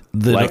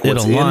 like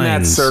what's in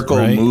that circle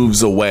right?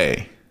 moves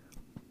away.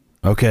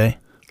 Okay.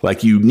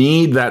 Like you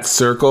need that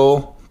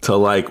circle to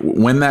like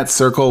when that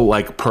circle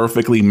like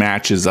perfectly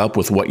matches up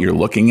with what you're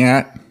looking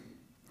at.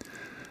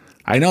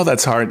 I know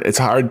that's hard. It's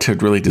hard to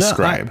really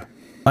describe. No,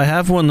 I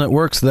have one that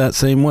works that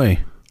same way.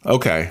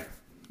 Okay.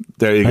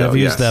 There you go. I've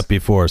used that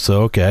before.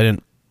 So, okay.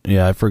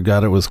 I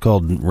forgot it was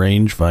called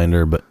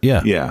rangefinder, but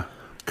yeah. Yeah.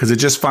 Because it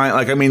just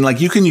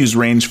you can use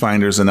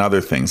rangefinders and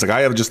other things. Like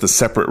I have just a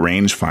separate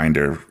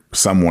rangefinder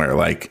somewhere.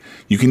 Like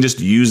you can just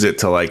use it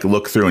to like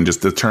look through and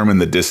just determine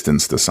the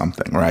distance to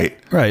something, right?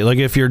 Right. Like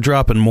if you're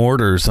dropping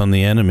mortars on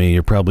the enemy,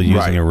 you're probably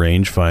using a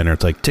rangefinder.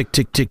 It's like tick,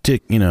 tick, tick,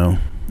 tick,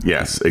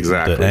 Yes,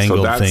 exactly. The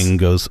angle thing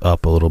goes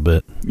up a little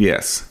bit.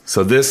 Yes.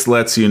 So this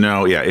lets you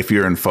know, if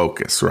you're in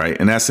focus, right?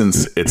 In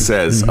essence, it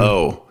says,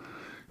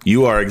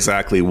 you are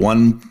exactly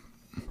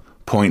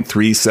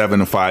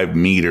 1.375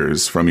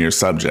 meters from your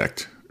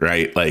subject,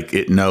 right? Like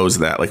it knows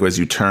that, like as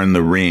you turn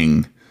the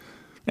ring.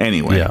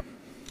 Anyway. Yeah.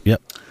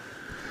 Yep.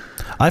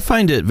 I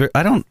find it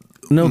I don't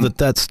know that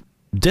that's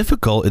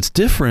difficult. It's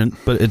different,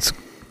 but it's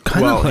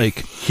kind of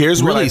like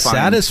here's really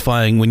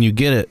satisfying when you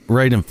get it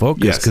right in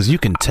focus because you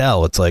can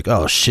tell. It's like,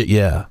 oh shit,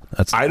 yeah,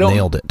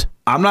 nailed it.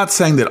 I'm not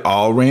saying that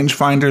all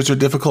rangefinders are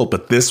difficult,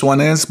 but this one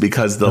is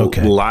because the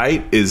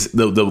light is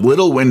the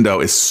little window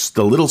is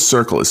the little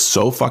circle is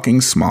so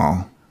fucking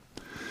small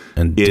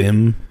and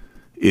dim.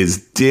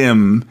 Is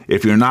dim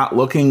if you're not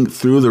looking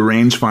through the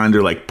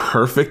rangefinder like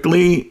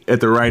perfectly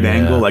at the right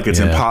angle. Like it's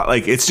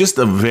like it's just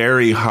a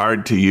very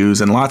hard to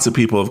use, and lots of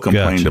people have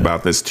complained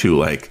about this too.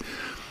 Like,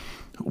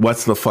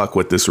 what's the fuck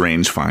with this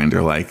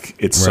rangefinder? Like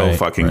it's so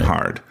fucking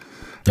hard.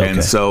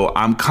 And so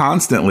I'm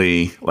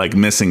constantly like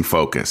missing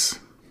focus.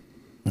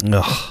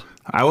 Ugh.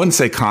 I wouldn't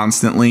say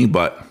constantly,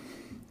 but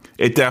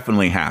it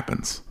definitely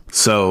happens.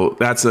 So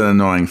that's an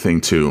annoying thing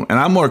too. And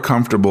I'm more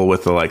comfortable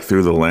with the like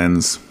through the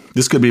lens.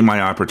 This could be my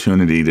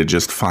opportunity to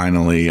just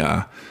finally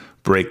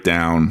break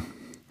down,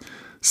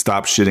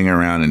 stop shitting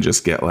around, and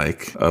just get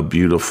like a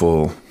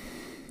beautiful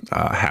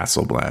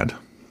Hasselblad.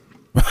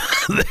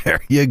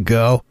 There you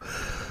go.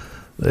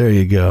 There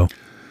you go.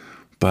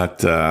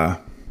 But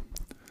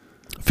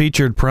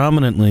featured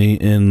prominently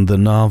in the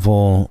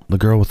novel The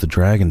Girl with the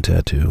Dragon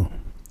Tattoo.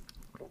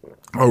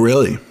 Oh,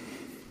 really?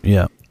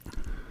 Yeah.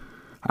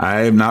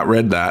 I have not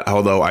read that,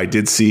 although I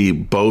did see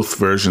both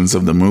versions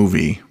of the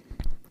movie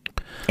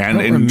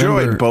and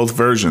enjoyed both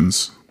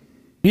versions.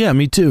 Yeah,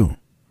 me too.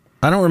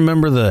 I don't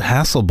remember the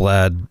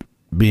Hasselblad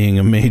being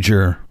a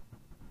major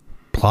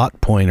plot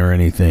point or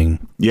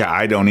anything. Yeah,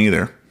 I don't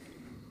either.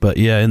 But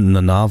yeah, in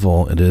the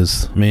novel, it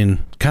is. I mean,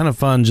 kind of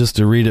fun just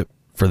to read it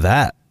for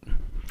that.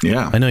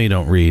 Yeah. I know you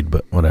don't read,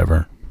 but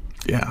whatever.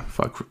 Yeah,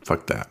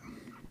 fuck that.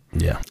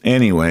 Yeah.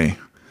 Anyway,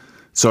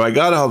 so I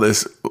got all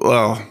this.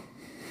 Well,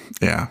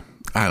 yeah,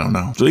 I don't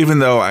know. So even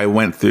though I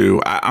went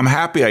through, I'm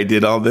happy I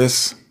did all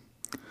this.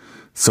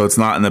 So it's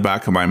not in the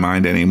back of my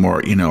mind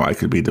anymore. I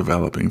could be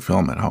developing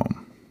film at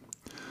home.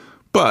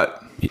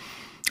 But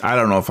I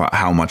don't know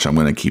how much I'm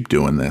going to keep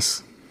doing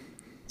this.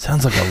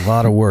 Sounds like a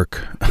lot of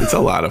work. It's a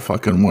lot of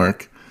fucking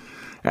work.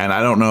 And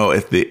I don't know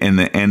if in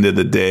the end of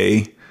the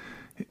day.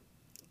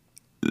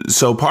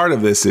 So part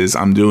of this is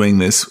I'm doing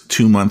this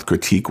 2-month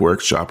critique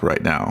workshop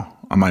right now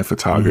on my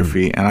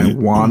photography. And I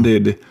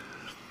wanted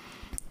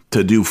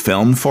to do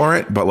film for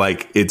it, but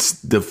like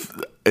it's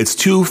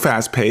too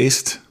fast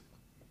paced.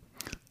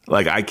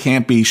 Like I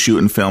can't be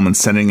shooting film and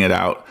sending it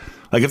out.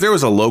 Like if there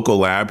was a local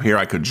lab here,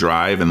 I could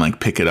drive and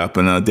like pick it up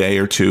in a day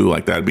or two.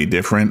 Like that'd be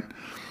different.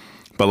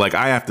 But like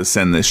I have to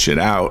send this shit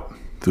out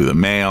through the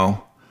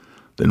mail,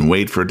 then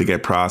wait for it to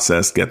get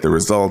processed, get the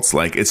results.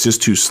 Like it's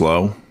just too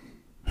slow.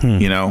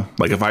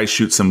 Like if I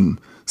shoot some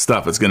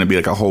stuff, it's going to be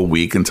like a whole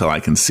week until I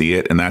can see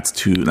it. And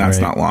that's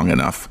not long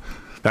enough.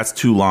 That's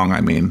too long.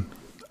 I mean,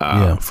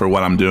 for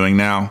what I'm doing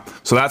now.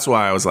 So that's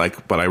why I was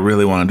like, but I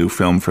really want to do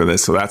film for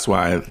this. So that's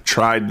why I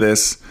tried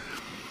this.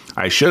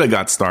 I should have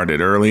got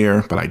started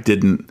earlier, but I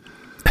didn't.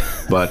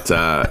 But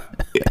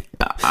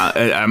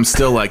I'm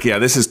still like, yeah,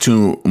 this is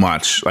too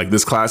much. Like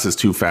this class is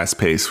too fast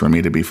paced for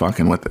me to be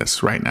fucking with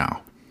this right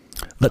now.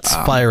 Let's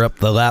fire up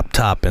the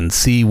laptop and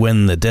see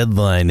when the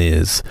deadline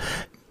is.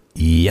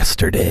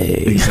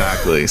 Yesterday.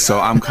 Exactly. So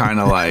I'm kind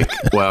of like,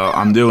 well,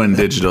 I'm doing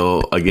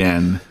digital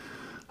again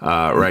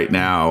right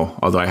now,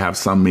 although I have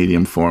some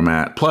medium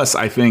format. Plus,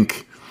 I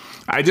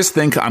just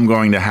think I'm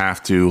going to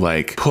have to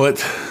like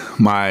put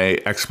my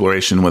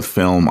exploration with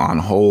film on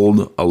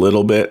hold a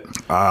little bit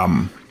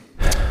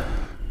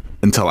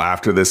until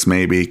after this,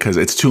 maybe, because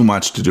it's too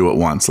much to do at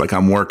once. Like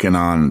I'm working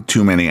on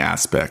too many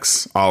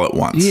aspects all at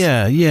once.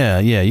 Yeah.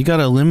 You got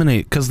to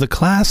eliminate, because the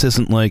class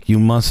isn't like you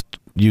must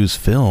use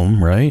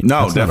film, right?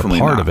 No, that's definitely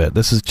not a part not. of it.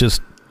 This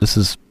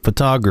is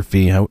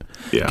photography.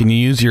 Can you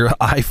use your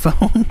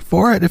iPhone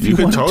for it if you want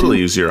to? You can totally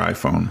use your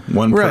iPhone.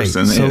 One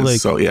person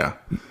is. So yeah.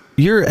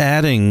 You're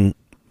adding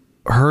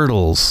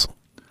hurdles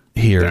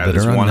here that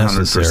are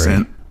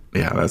unnecessary. 100%.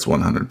 Yeah, that's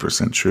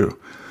 100% true.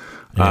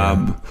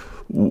 Yeah.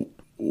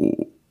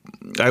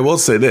 I will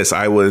say this.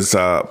 I was,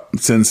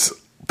 since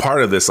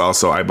part of this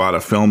also, I bought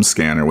a film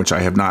scanner, which I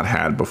have not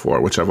had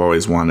before, which I've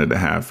always wanted to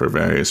have for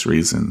various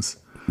reasons.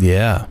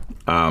 Yeah.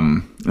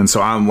 And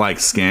so I'm like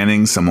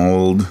scanning some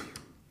old,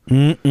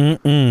 black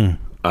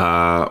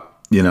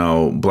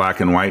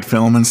and white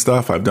film and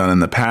stuff I've done in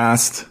the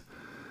past.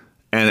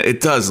 And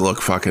it does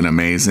look fucking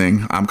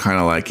amazing. I'm kind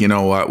of like, you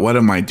know what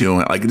am I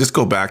doing? Like, just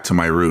go back to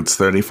my roots,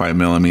 35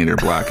 millimeter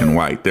black and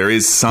white. There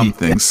is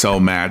something so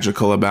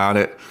magical about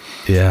it.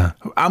 Yeah.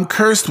 I'm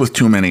cursed with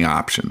too many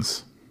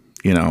options,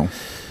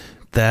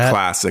 That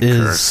classic is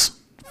curse.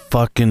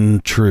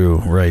 fucking true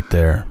right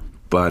there.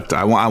 But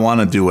I want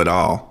to do it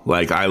all.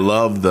 Like, I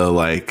love the,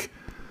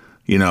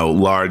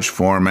 large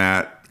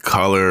format,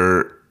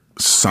 color,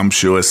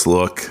 sumptuous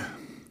look,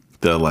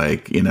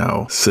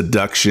 the,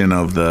 seduction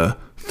of the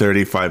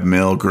 35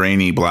 mil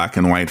grainy black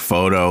and white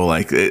photo.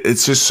 Like,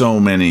 it's just so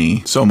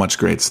much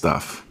great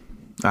stuff.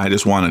 I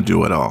just want to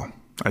do it all.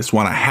 I just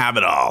want to have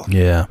it all.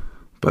 Yeah.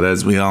 But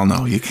as we all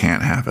know, you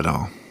can't have it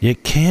all. You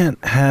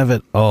can't have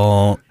it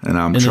all. And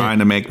I'm trying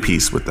to make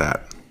peace with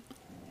that.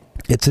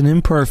 It's an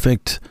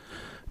imperfect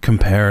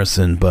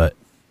comparison, but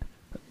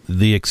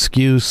the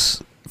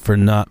excuse for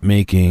not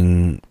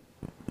making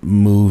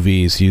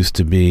movies used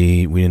to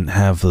be we didn't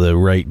have the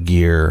right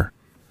gear.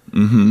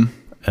 Mm-hmm.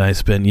 And I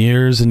spent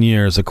years and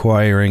years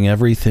acquiring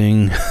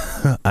everything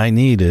I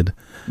needed,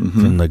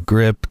 from the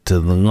grip to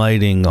the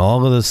lighting,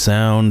 all of the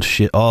sound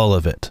shit, all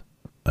of it.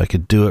 I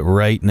could do it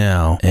right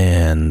now,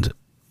 and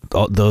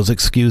those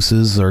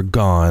excuses are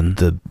gone.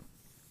 The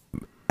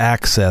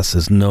access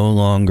is no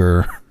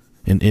longer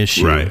an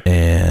issue, right.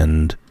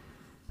 And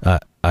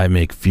I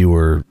make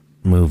fewer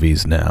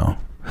movies now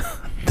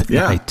than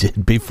I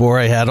did before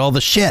I had all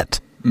the shit.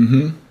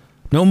 Mm-hmm.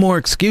 No more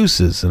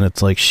excuses, and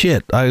it's like,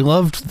 shit, I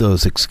loved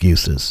those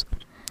excuses.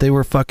 They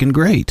were fucking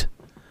great.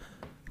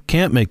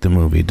 Can't make the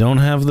movie. Don't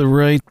have the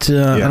right,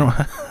 I don't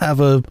have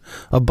a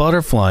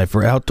butterfly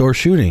for outdoor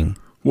shooting.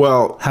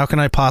 Well, how can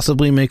I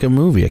possibly make a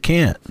movie? I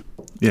can't.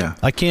 Yeah.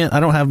 I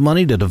don't have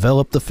money to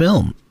develop the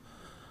film.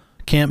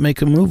 Can't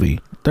make a movie.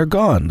 They're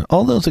gone.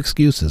 All those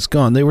excuses,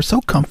 gone. They were so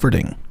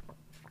comforting.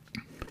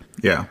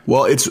 Yeah.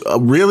 Well, it's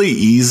really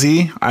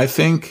easy, I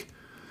think.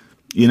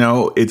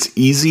 It's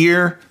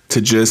easier to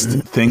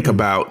just think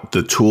about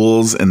the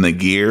tools and the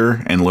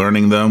gear and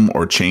learning them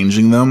or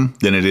changing them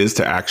than it is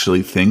to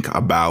actually think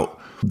about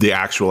the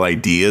actual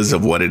ideas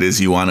of what it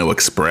is you want to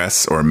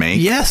express or make.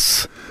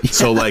 Yes.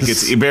 So,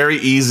 it's very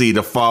easy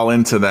to fall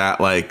into that,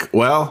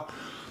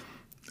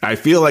 I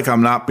feel like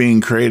I'm not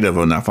being creative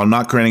enough. I'm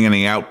not creating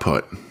any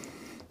output.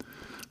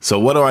 So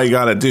what do I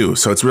got to do?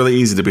 So it's really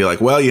easy to be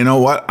like, well, you know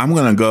what? I'm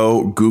going to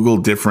go Google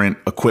different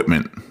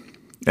equipment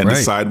and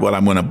decide what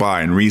I'm going to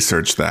buy and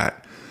research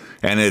that.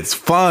 And it's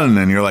fun.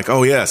 And you're like,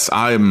 oh, yes,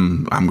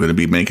 I'm going to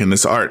be making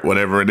this art,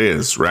 whatever it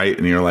is. Right.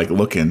 And you're like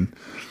looking,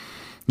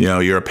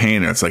 you're a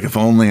painter. It's like, if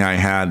only I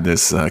had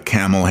this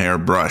camel hair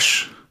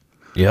brush.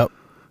 Yep.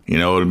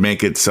 It would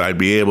make it so I'd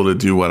be able to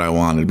do what I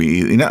want. It'd be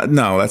easy.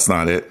 No, that's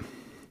not it.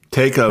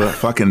 Take a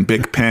fucking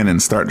big pen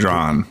and start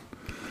drawing.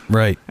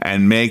 Right.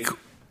 And make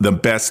the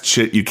best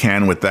shit you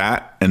can with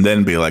that. And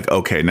then be like,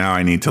 okay, now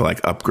I need to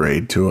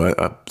upgrade to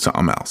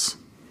something else.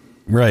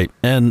 Right.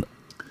 And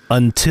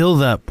until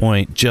that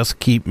point, just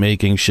keep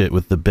making shit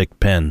with the big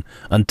pen.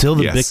 Until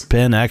the big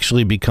pen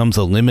actually becomes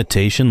a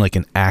limitation, like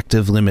an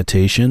active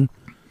limitation,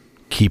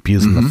 keep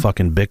using the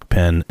fucking big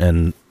pen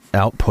and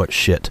output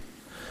shit.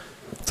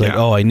 It's like,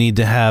 I need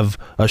to have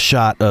a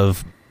shot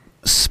of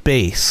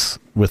space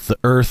with the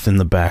earth in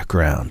the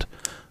background.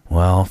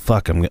 Well,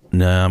 fuck, I'm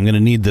going to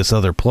need this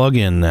other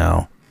plug-in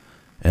now.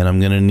 And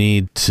I'm going to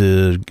need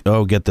to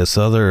get this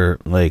other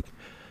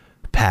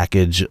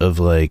package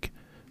of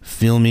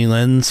filmy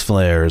lens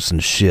flares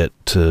and shit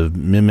to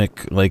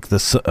mimic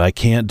I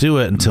can't do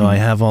it until I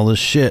have all this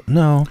shit.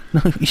 No,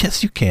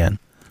 yes you can.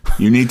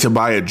 You need to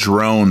buy a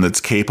drone that's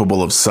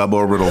capable of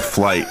suborbital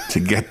flight to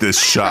get this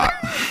shot.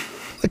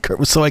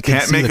 So I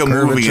can't make a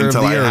movie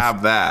until I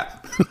have that.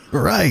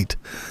 Right.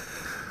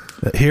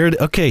 Here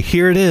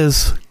it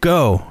is.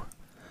 Go.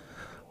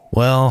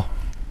 Well,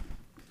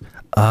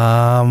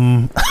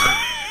 I've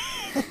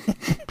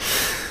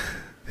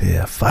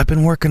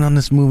been working on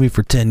this movie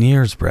for 10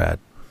 years, Brad.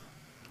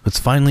 It's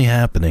finally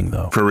happening,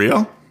 though. For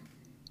real?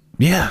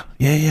 Yeah.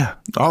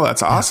 Oh,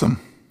 that's awesome.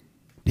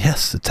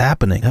 Yes, it's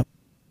happening. Yep.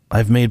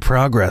 I've made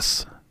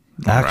progress.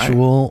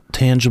 Actual,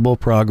 tangible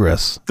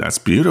progress. That's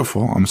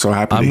beautiful. I'm so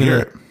happy to hear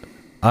it.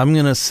 I'm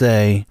going to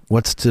say,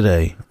 what's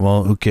today?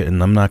 Well, okay,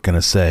 and I'm not going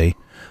to say,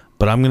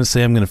 but I'm going to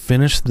say I'm going to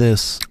finish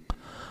this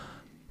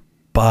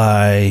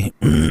by...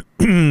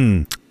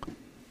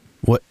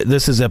 What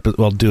this is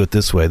I'll do it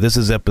this way. This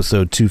is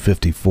episode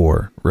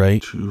 254,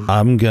 right?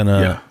 I'm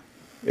gonna. Yeah.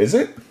 Is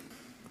it?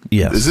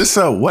 Yes. Is this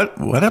what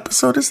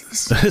episode is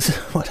this?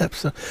 What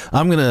episode?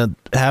 I'm gonna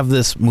have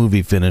this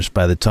movie finished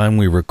by the time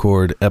we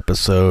record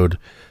episode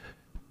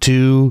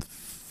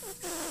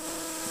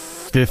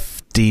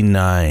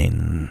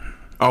 259.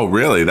 Oh,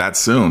 really? That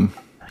soon?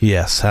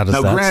 Yes. How does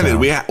Now, that granted,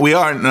 sound? we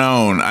aren't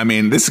known. I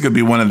mean, this could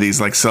be one of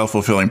these like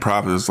self-fulfilling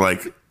prophecies.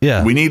 Like,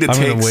 Yeah, we need to I'm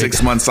gonna take wait.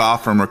 6 months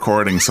off from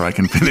recording so I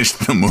can finish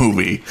the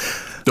movie.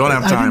 Don't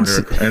have time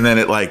to, and then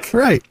it like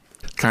Right.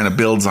 kind of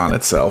builds on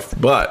itself.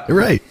 But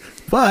Right.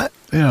 But,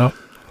 I'm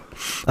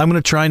going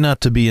to try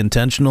not to be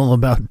intentional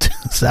about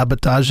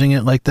sabotaging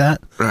it like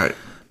that. right.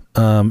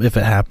 If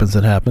it happens,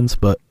 it happens.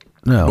 But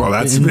no. Well,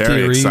 that's in very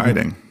theory,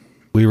 exciting.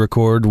 We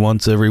record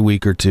once every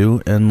week or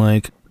two. And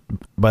like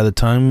by the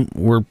time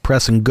we're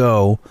pressing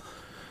go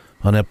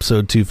on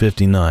episode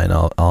 259,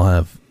 I'll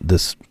have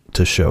this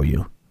to show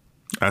you.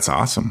 That's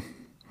awesome.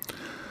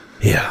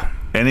 Yeah.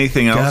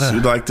 Anything else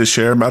you'd like to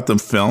share about the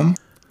film?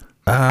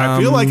 I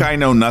feel like I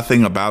know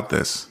nothing about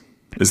this.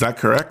 Is that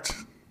correct?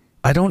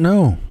 I don't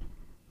know.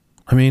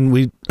 I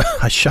mean,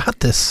 I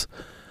shot this.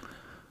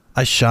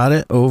 I shot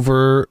it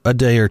over a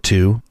day or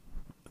two,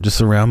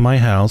 just around my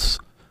house.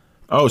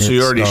 Oh, so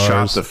you already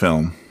shot stars. the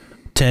film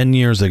 10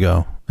 years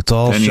ago. It's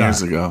all 10 shot.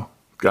 years ago.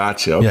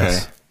 Gotcha. Okay.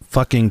 Yes.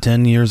 Fucking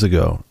 10 years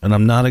ago. And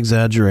I'm not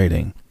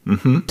exaggerating.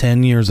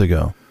 10 years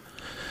ago.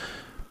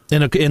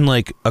 In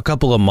like a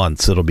couple of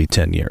months, it'll be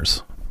 10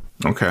 years.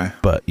 Okay.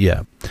 But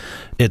yeah,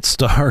 it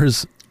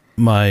stars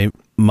my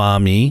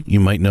mommy. You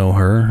might know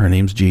her. Her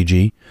name's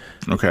Gigi.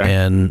 Okay.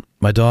 And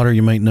my daughter,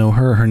 you might know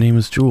her. Her name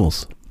is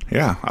Jules.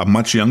 Yeah, a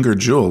much younger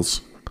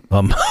Jules.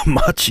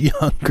 Much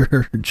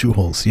younger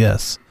Jules,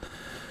 yes.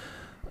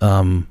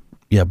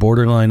 Yeah,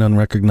 borderline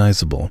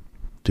unrecognizable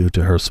due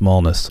to her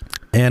smallness.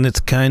 And it's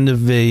kind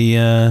of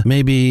a,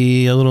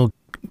 maybe a little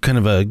kind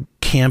of a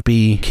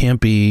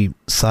campy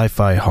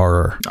sci-fi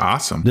horror.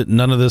 Awesome.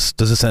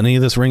 Does any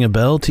of this ring a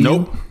bell to you?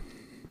 Nope.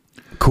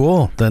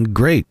 Cool. Then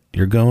great.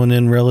 You're going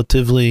in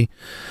relatively,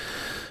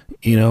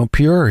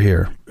 pure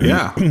here.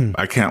 Yeah,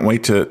 I can't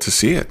wait to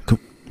see it.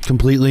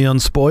 Completely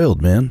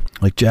unspoiled, man.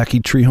 Like Jackie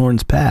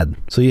Treehorn's pad.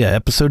 So yeah,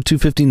 episode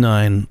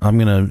 259. I'm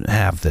gonna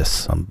have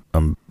this.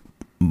 I'm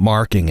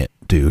marking it,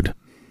 dude.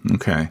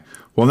 Okay.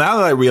 Well, now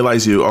that I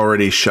realize you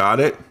already shot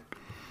it,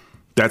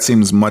 that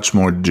seems much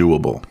more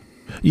doable.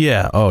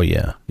 Yeah. Oh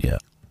yeah. Yeah.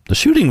 The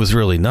shooting was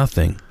really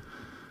nothing.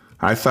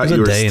 I thought It was you a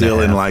were day and a still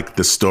in half. like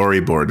the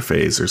storyboard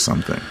phase or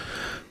something.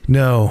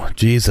 No,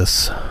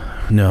 Jesus,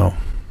 no.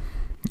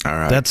 All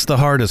right. That's the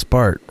hardest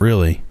part,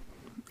 really.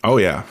 Oh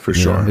yeah, for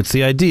You know, sure. it's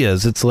the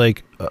ideas. It's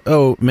like,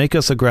 make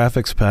us a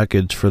graphics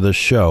package for this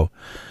show.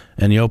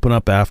 And you open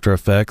up After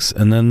Effects,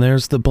 and then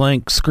there's the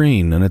blank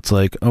screen. And it's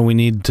like, we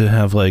need to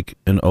have like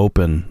an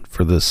open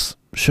for this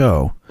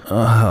show.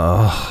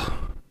 But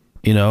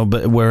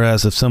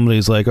whereas if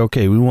somebody's like,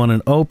 okay, we want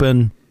an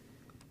open,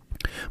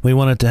 we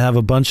want it to have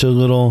a bunch of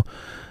little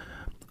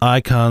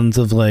icons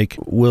of like,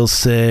 we'll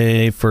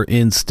say, for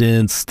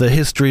instance, the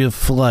history of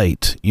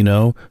flight,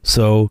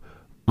 So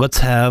let's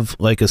have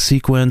like a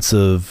sequence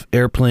of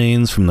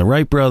airplanes from the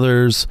Wright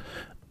brothers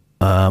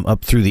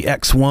up through the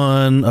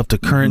X1 up to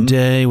current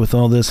day with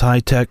all this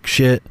high-tech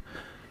shit.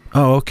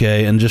 Oh,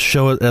 okay. And just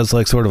show it as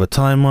like sort of a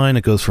timeline.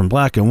 It goes from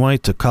black and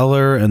white to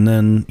color, and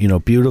then,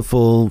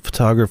 beautiful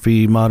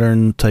photography,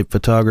 modern type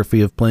photography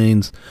of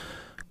planes.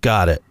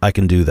 Got it. I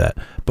can do that.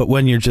 But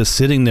when you're just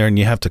sitting there and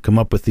you have to come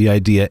up with the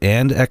idea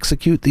and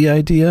execute the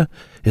idea,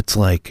 it's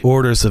like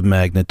orders of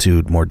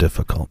magnitude more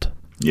difficult.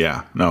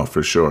 Yeah, no,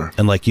 for sure.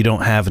 And like you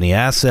don't have any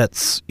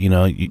assets,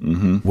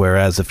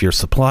 whereas if you're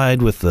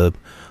supplied with the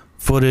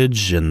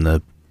footage and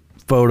the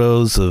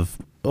photos of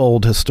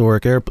old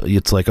historic airplanes,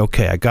 it's like,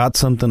 okay, I got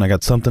something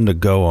to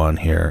go on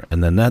here.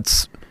 And then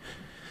that's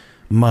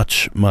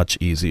much, much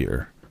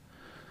easier.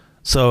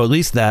 So at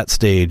least that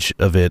stage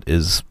of it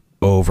is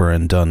over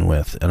and done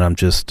with. And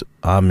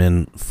I'm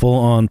in full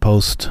on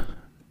post,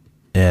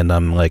 and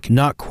I'm like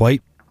not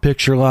quite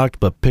picture locked,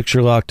 but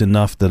picture locked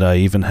enough that I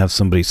even have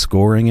somebody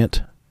scoring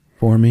it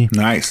for me.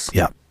 Nice.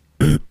 Yeah.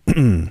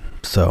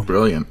 So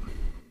Brilliant.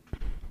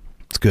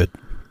 it's good.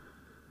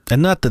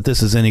 And not that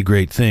this is any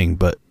great thing,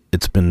 but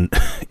it's been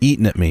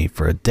eating at me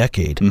for a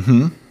decade.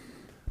 Mm-hmm.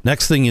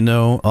 Next thing you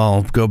know,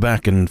 I'll go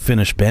back and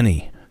finish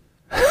Benny.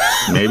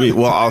 Maybe.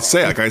 Well, I'll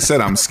say, like I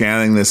said, I'm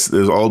scanning this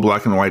old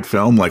black and white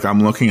film. Like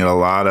I'm looking at a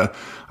lot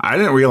of. I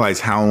didn't realize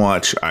how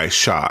much I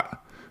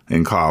shot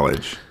in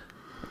college.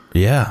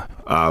 Yeah.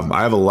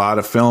 I have a lot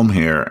of film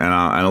here,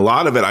 and a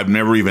lot of it I've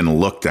never even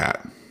looked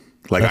at.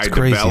 Like That's I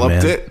crazy,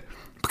 developed man. it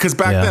because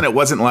back then it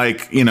wasn't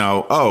like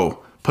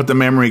put the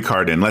memory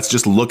card in. Let's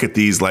just look at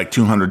these like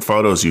 200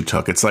 photos you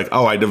took. It's like,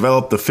 I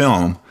developed the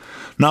film.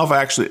 Now, if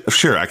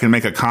I can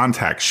make a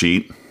contact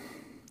sheet.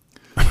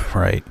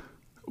 Right.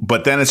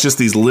 But then it's just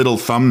these little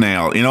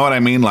thumbnail. You know what I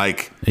mean?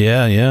 Like,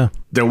 Yeah.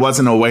 there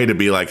wasn't a way to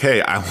be like,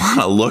 hey, I want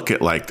to look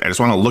at I just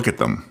want to look at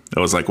them. It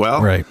was like,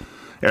 well, Right.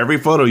 every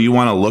photo you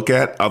want to look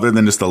at, other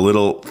than just a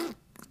little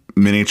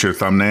miniature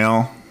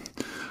thumbnail,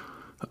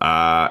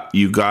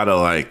 you gotta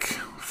like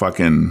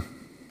fucking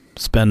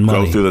Spend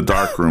money. go through the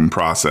darkroom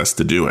process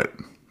to do it.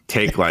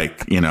 Take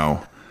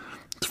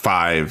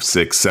 5,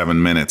 6,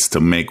 7 minutes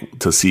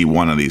to see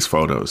one of these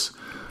photos.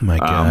 My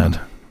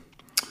God.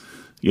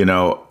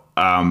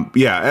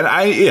 yeah, and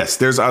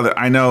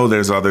I know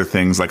there's other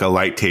things like a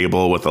light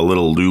table with a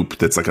little loop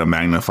that's like a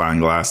magnifying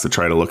glass to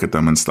try to look at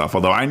them and stuff.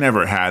 Although I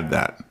never had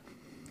that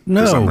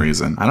No. for some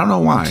reason. I don't know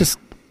why.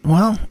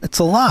 Well, it's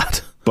a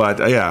lot. But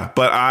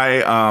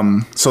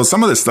so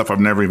some of this stuff I've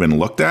never even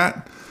looked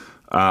at.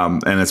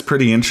 And it's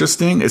pretty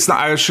interesting. It's not,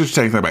 I should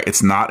take that back.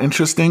 It's not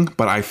interesting,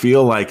 but I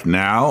feel like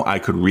now I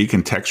could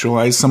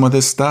recontextualize some of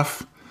this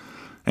stuff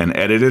and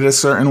edit it a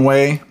certain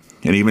way.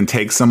 And even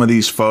take some of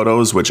these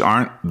photos, which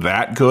aren't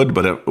that good,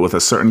 but with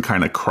a certain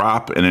kind of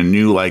crop and a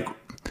new, like,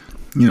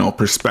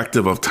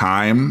 perspective of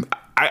time.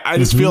 I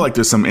just feel like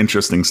there's some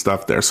interesting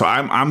stuff there. So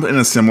I'm in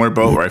a similar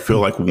boat where I feel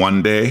like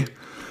one day,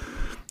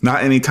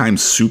 not anytime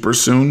super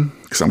soon,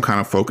 because I'm kind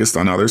of focused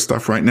on other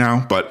stuff right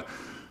now, but,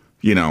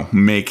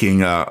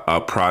 making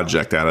a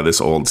project out of this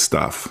old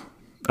stuff.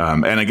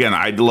 And again,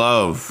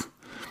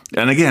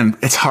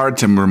 it's hard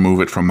to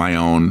remove it from my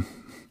own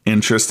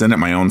interest in it,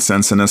 my own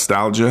sense of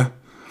nostalgia.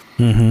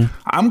 Mm-hmm.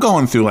 I'm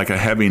going through like a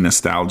heavy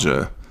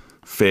nostalgia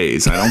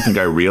phase. I don't think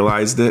I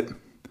realized it.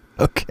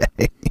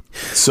 Okay.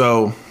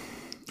 So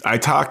I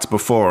talked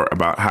before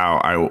about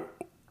how I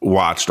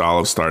watched all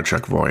of Star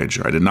Trek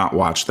Voyager. I did not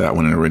watch that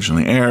when it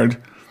originally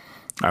aired.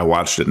 I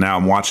watched it now.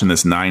 I'm watching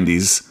this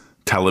 90s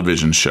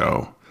television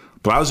show.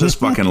 But I was just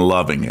fucking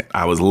loving it.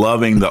 I was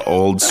loving the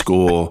old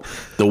school,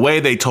 the way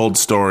they told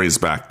stories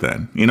back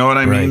then. You know what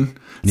I mean?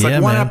 It's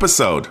like one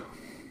episode.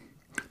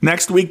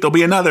 Next week, there'll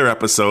be another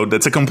episode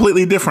that's a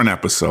completely different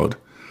episode.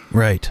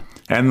 Right.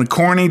 And the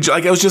corny,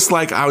 like, it was just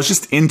like, I was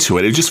just into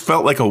it. It just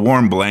felt like a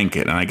warm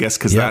blanket. And I guess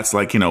because that's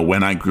like,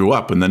 when I grew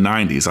up in the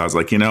 90s, I was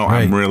like,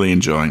 I'm really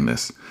enjoying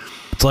this.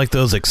 It's like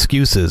those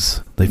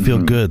excuses. They feel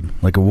good,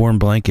 like a warm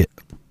blanket.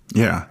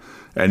 Yeah.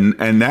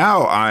 And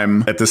now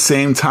I'm, at the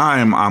same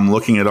time, I'm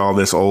looking at all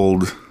this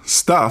old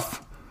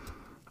stuff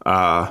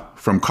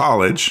from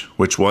college,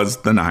 which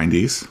was the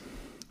 90s.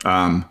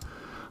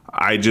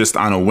 I just,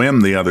 on a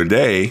whim the other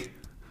day,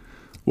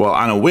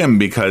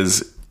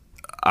 because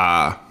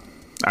I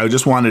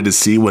just wanted to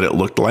see what it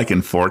looked like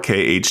in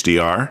 4K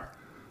HDR.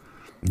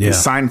 Yeah.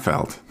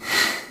 Seinfeld.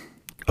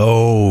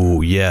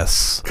 Oh,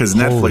 yes. Because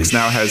Netflix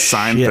now has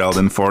Seinfeld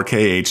in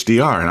 4K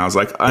HDR. And I was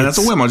like, and that's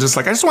a whim. I was just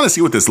like, I just want to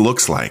see what this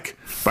looks like.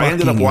 But I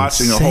ended up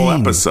watching a whole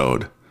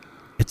episode.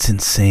 It's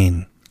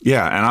insane.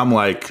 Yeah, and I'm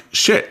like,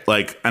 shit.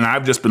 Like, and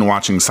I've just been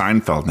watching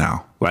Seinfeld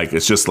now. Like,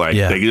 it's just like,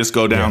 they just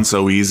go down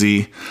so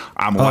easy.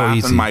 I'm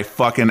laughing my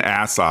fucking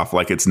ass off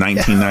like it's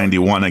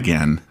 1991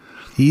 again.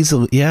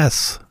 Easily,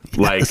 yes.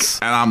 Like,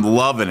 and I'm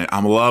loving it.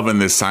 I'm loving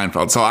this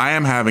Seinfeld. So I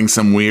am having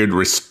some weird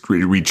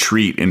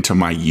retreat into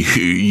my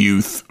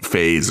youth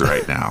phase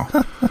right now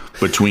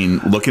between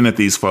looking at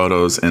these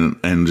photos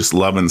and just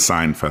loving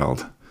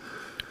Seinfeld.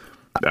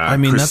 I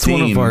mean, Christine,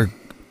 that's one of our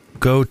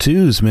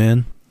go-tos,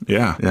 man.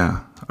 Yeah,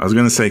 yeah. I was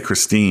going to say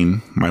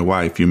Christine, my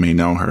wife, you may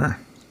know her.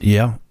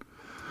 Yeah.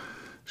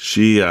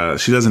 She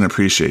doesn't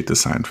appreciate the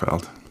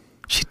Seinfeld.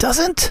 She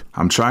doesn't?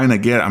 I'm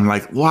I'm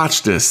like,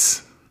 watch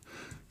this.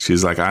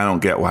 She's like, I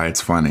don't get why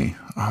it's funny.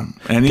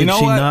 And you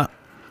know what?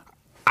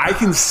 I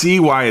can see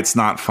why it's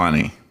not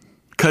funny.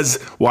 Because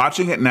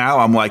watching it now,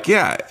 I'm like,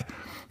 yeah,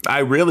 I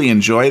really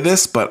enjoy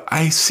this, but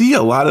I see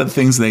a lot of the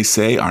things they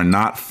say are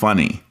not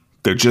funny.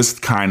 They're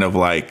just kind of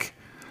like,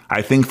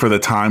 I think for the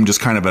time,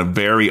 just kind of a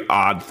very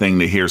odd thing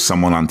to hear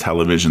someone on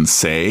television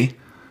say.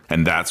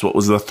 And that's what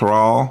was the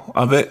thrall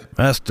of it.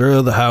 Master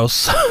of the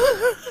house.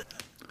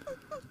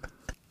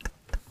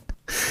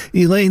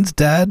 Elaine's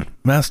dad,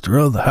 master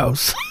of the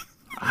house.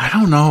 I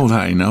don't know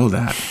that I know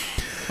that.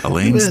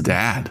 Elaine's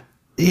dad.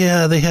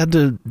 Yeah,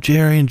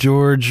 Jerry and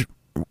George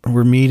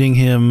were meeting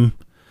him,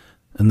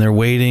 and they're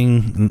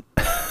waiting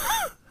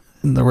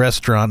in the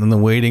restaurant in the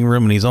waiting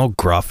room, and he's all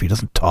gruff. He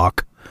doesn't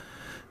talk.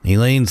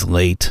 Elaine's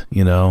late,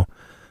 and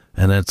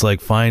it's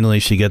like finally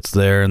she gets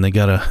there, and they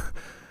gotta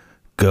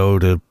go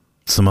to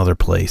some other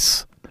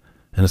place,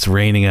 and it's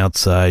raining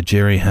outside.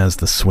 Jerry has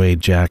the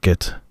suede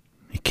jacket.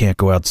 He can't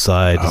go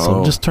outside,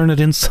 so just turn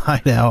it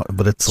inside out.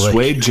 But it's like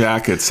suede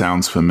jacket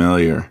sounds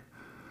familiar.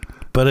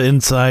 But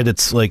inside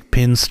it's like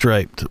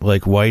pinstriped,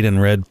 like white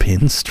and red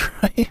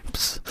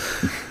pinstripes.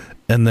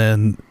 And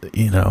then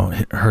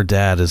her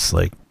dad is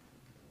like,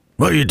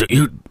 "Well,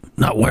 you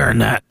not wearing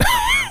that,"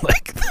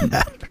 like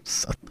that or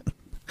something.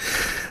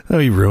 Oh,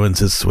 he ruins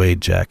his suede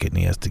jacket and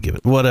he has to give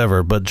it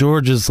whatever. But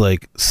George is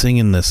like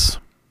singing this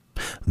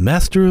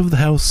Master of the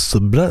House.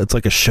 It's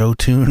like a show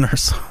tune or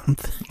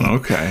something.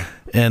 Okay.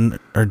 And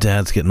her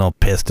dad's getting all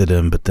pissed at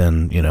him, but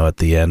then, at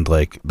the end,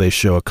 like, they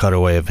show a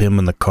cutaway of him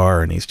in the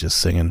car, and he's just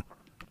singing,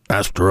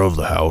 Master of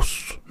the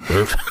House.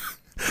 That's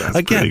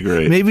again, pretty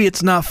great. Maybe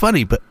it's not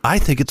funny, but I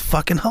think it's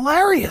fucking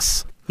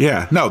hilarious.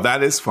 Yeah, no,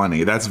 that is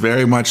funny. That's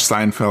very much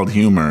Seinfeld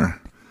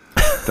humor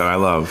that I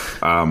love.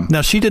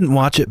 Now, she didn't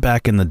watch it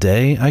back in the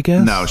day, I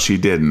guess? No, she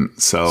didn't.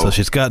 So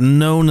she's got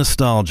no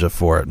nostalgia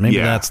for it. Maybe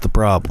that's the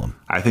problem.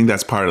 I think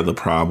that's part of the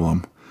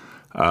problem.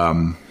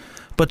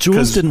 But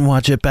Jules didn't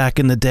watch it back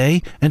in the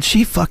day, and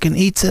she fucking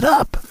eats it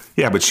up.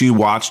 Yeah, but she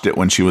watched it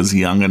when she was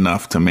young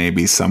enough to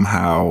maybe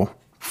somehow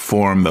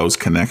form those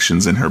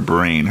connections in her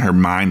brain. Her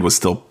mind was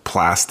still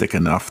plastic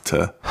enough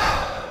to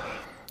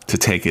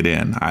take it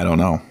in. I don't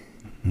know.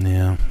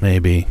 Yeah,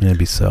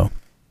 maybe so.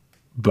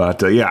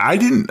 But I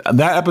didn't.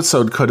 That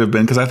episode could have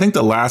been, because I think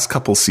the last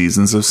couple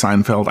seasons of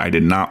Seinfeld I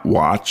did not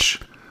watch,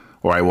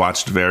 or I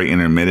watched very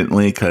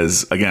intermittently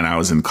because, again, I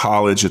was in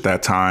college at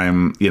that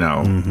time. You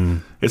know,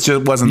 it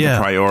just wasn't the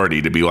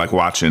priority to be like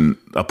watching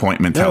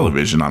appointment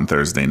television on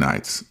Thursday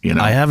nights. You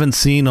know, I haven't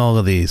seen all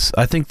of these.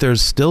 I think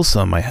there's still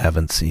some I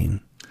haven't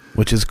seen,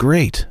 which is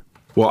great.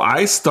 Well,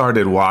 I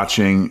started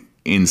watching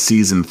in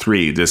season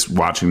 3, just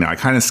watching now. I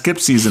kind of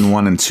skipped season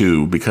 1 and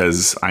 2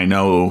 because I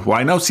know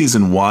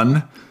season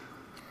 1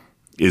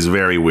 is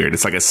very weird.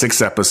 It's like a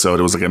 6-episode.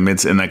 It was like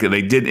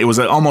it was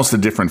almost a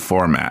different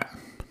format.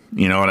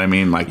 You know what I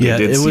mean? Like they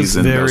did it was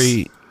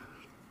season.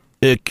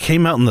 It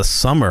came out in the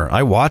summer.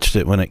 I watched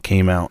it when it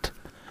came out,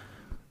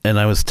 and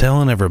I was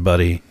telling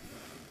everybody.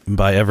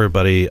 By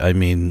everybody, I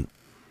mean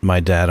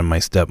my dad and my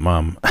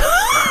stepmom.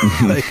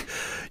 Like,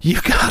 you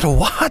gotta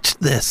watch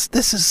this.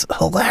 This is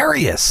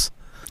hilarious.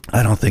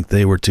 I don't think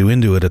they were too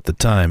into it at the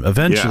time.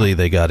 Eventually,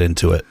 they got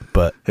into it,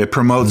 but it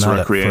promotes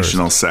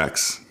recreational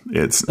sex.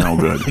 It's no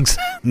good.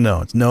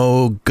 No, it's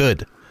no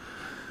good.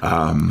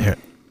 Here,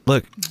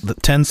 look,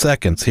 10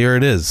 seconds. Here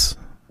it is.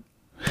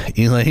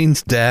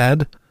 Elaine's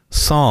dad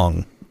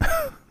song.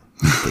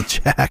 The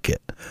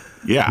jacket.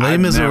 Yeah. Les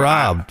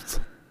Miserables.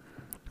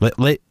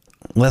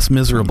 Les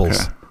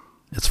Miserables. Okay.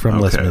 It's from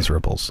Les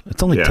Miserables.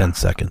 It's only 10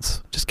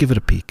 seconds. Just give it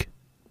a peek.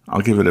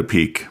 I'll give it a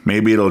peek.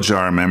 Maybe it'll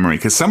jar a memory.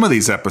 Because some of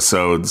these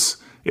episodes,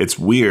 it's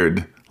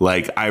weird.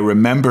 Like, I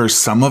remember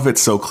some of it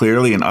so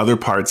clearly, and other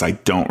parts I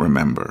don't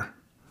remember.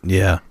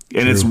 Yeah.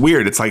 And it's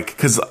weird. It's like,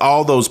 because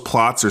all those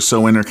plots are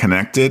so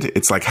interconnected,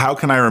 it's like, how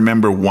can I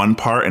remember one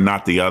part and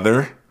not the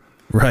other?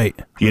 Right.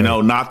 You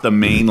know, not the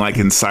main, like,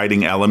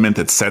 inciting element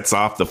that sets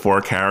off the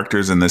 4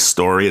 characters in this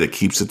story that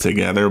keeps it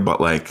together,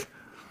 but, like,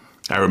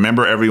 I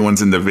remember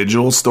everyone's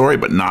individual story,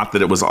 but not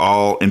that it was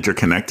all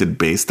interconnected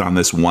based on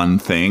this one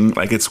thing.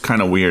 Like, it's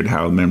kind of weird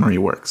how memory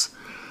works.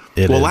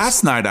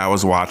 Last night I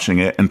was watching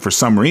it, and for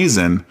some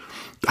reason,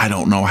 I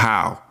don't know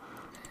how,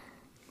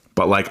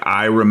 but, like,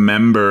 I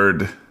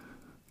remembered,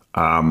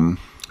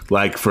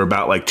 like, for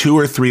about, like, 2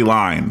 or 3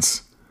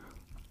 lines,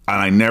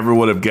 and I never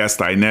would have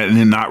guessed. I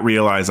did not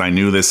realize I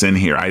knew this in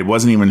here. I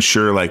wasn't even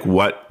sure, like,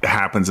 what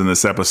happens in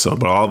this episode,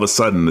 but all of a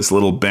sudden, this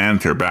little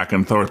banter back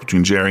and forth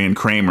between Jerry and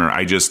Kramer,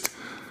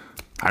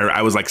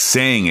 I was like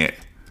saying it.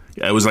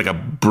 It was like a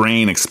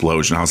brain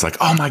explosion. I was like,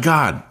 oh my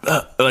God.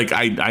 Like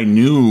I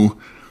knew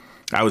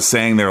I was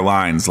saying their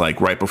lines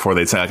like right before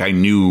they'd say, like, I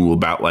knew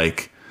about,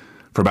 like,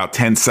 for about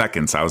 10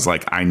 seconds, I was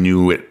like, I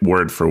knew it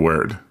word for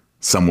word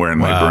somewhere in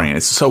my brain.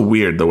 It's so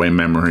weird the way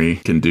memory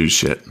can do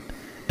shit.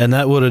 And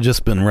that would have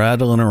just been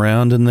rattling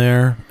around in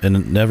there, and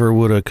it never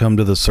would have come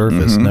to the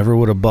surface, never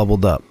would have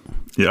bubbled up.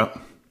 Yep.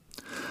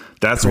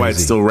 That's why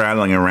it's still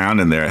rattling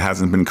around in there. It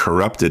hasn't been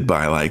corrupted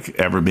by, like,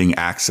 ever being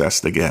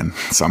accessed again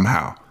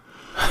somehow.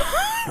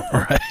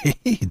 Right.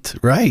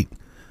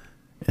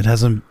 It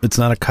hasn't. It's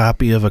not a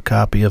copy of a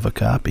copy of a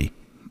copy.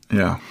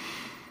 Yeah.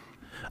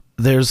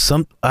 There's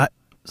some.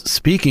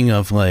 Speaking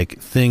of, like,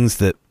 things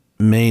that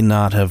may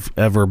not have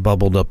ever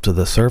bubbled up to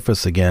the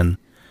surface again,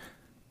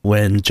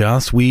 when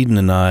Joss Whedon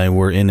and I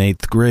were in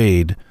 8th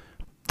grade,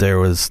 there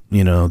was,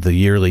 you know, the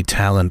yearly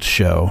talent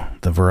show,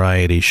 the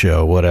variety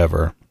show,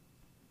 whatever.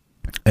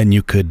 And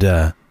you could,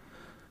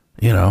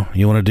 you know,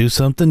 you want to do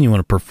something? You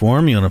want to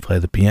perform? You want to play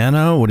the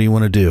piano? What do you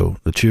want to do?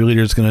 The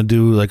cheerleader's going to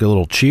do, like, a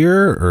little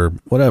cheer or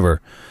whatever.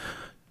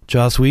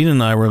 Joss Whedon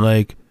and I were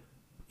like,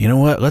 you know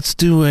what? Let's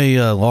do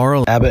a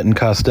Laurel, Abbott, and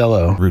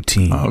Costello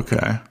routine.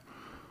 Okay.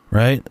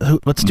 Right?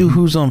 Let's do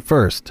Who's on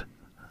First.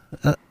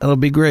 That'll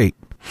be great.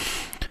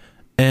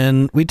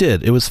 And we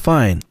did. It was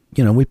fine.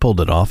 You know, we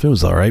pulled it off. It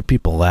was all right.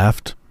 People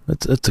laughed.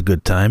 It's a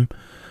good time.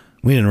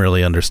 We didn't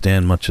really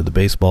understand much of the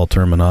baseball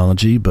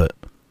terminology, but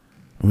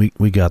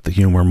we got the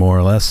humor more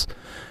or less.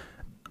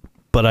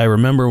 But I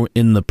remember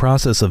in the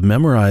process of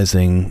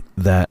memorizing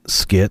that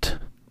skit,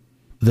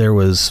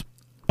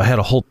 I had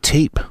a whole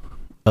tape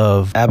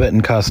of Abbott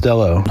and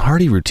Costello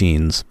Hardy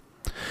routines.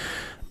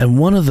 And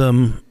one of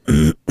them,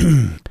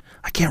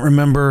 I can't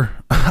remember.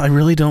 I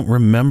really don't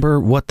remember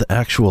what the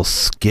actual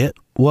skit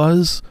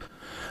was,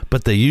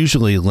 but they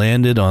usually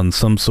landed on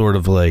some sort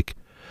of, like,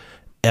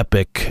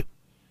 epic,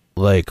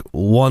 like,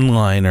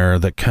 one-liner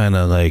that kind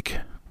of, like,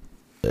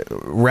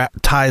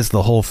 ties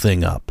the whole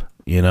thing up,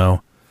 you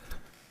know?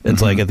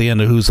 It's like at the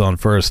end of Who's on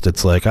First,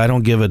 it's like, I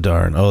don't give a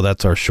darn. Oh,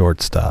 that's our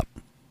shortstop.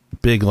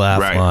 Big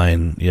laugh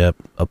line. Yep.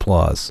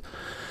 Applause.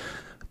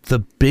 The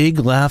big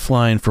laugh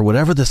line for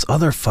whatever this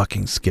other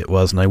fucking skit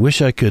was, and I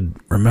wish I could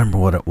remember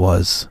what it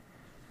was.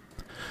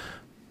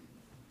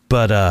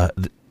 But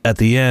at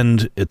the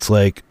end, it's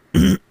like,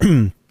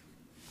 one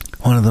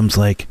of them's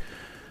like,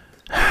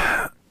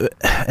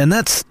 and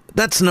that's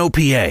an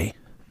OPA.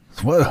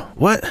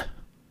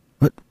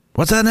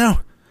 What's that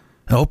now?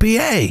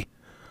 OPA.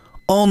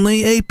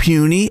 Only a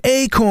puny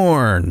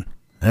acorn.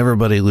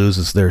 Everybody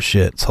loses their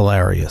shit. It's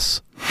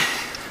hilarious.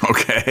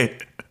 Okay.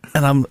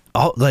 And I'm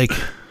all like,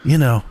 you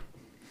know,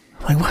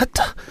 like, what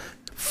the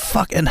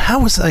fuck? And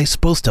how was I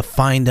supposed to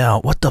find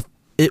out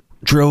it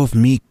drove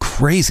me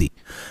crazy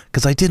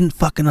because I didn't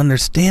fucking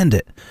understand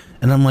it.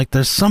 And I'm like,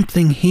 there's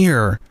something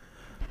here.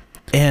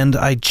 And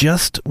I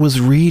just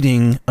was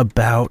reading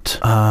about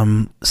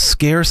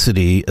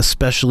scarcity,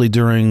 especially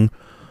during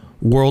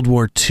World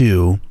War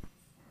II.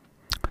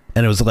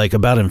 And it was like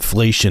about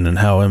inflation and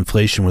how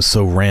inflation was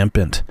so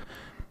rampant.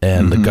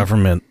 And the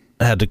government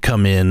had to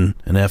come in,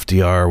 and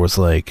FDR was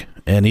like,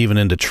 and even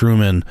into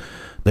Truman,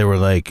 they were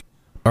like,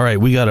 all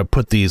right, we got to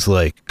put these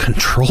like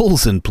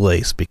controls in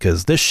place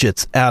because this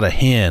shit's out of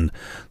hand.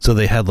 So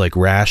they had like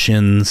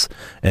rations,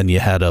 and you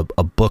had a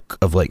book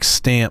of like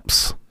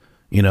stamps,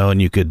 you know,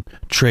 and you could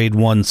trade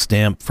one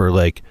stamp for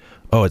like,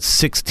 oh, it's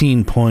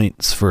 16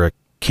 points for a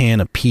can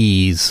of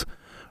peas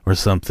or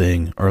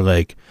something, or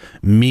like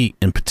meat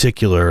in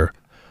particular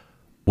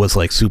was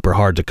like super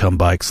hard to come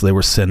by because they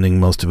were sending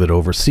most of it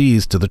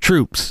overseas to the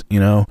troops, you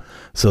know.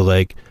 So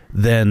like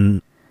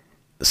then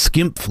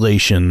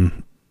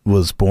skimpflation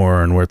was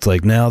born, where it's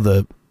like now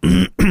the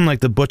like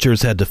the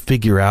butchers had to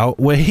figure out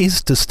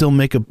ways to still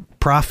make a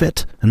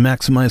profit and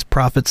maximize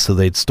profits, so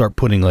they'd start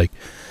putting like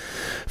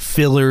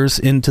fillers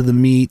into the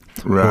meat,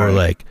 or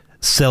like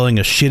selling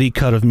a shitty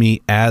cut of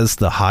meat as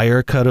the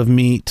higher cut of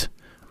meat,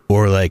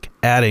 or like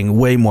adding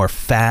way more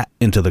fat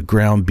into the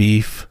ground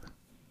beef,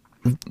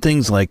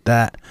 things like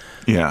that.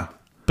 Yeah.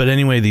 But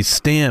anyway, these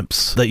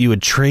stamps that you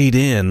would trade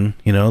in,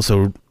 you know,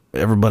 so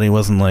everybody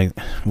wasn't like,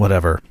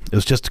 whatever. It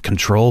was just to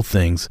control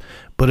things.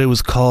 But it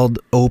was called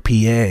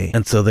OPA.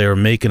 And so they were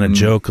making a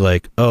joke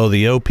like, oh,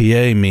 the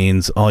OPA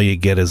means all you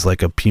get is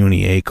like a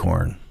puny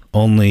acorn.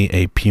 Only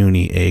a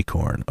puny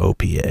acorn,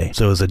 OPA.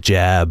 So it was a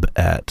jab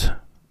at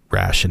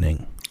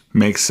rationing.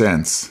 Makes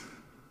sense.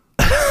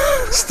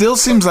 Still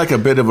seems like a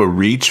bit of a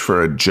reach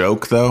for a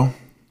joke, though.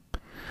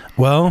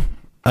 Well,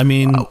 I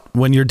mean,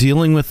 when you're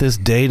dealing with this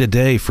day to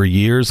day for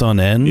years on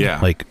end,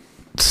 like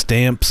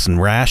stamps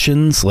and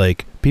rations,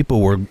 like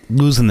people were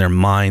losing their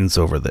minds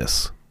over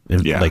this.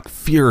 Like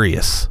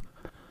furious.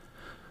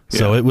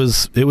 So it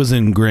was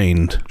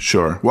ingrained.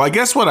 Sure. Well, I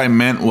guess what I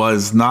meant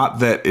was not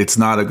that it's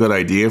not a good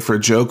idea for a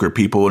joke or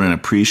people wouldn't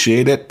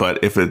appreciate it,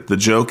 but if the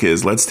joke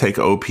is, let's take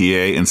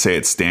OPA and say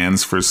it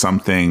stands for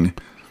something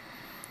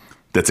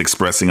that's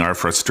expressing our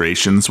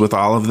frustrations with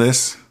all of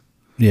this.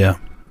 Yeah.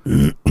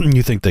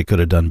 You think they could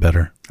have done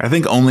better? I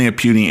think only a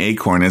puny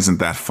acorn isn't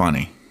that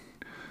funny.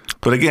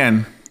 But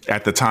again,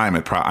 at the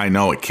time, I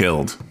know it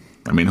killed.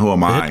 I mean, who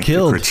am I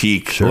to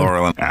critique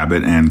Laurel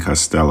Abbott and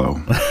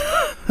Costello?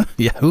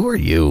 Yeah, who are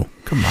you?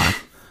 Come on.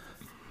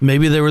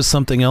 Maybe there was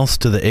something else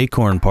to the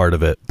acorn part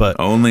of it, but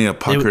only a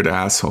puckered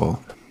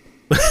asshole.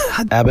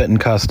 Abbott and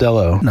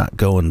Costello not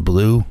going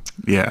blue.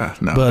 Yeah,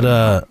 no.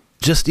 But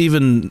just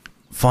even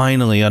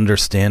finally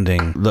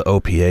understanding the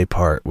OPA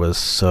part was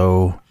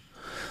so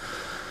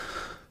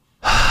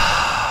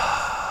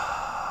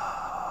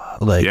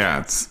like, yeah,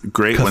 it's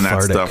great cathartic when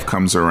that stuff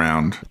comes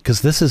around.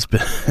 Because this has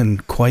been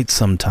quite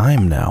some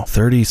time now,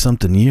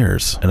 30-something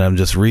years. And I'm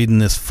just reading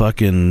this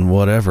fucking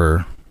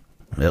whatever,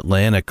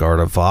 Atlantic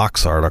or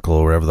Vox article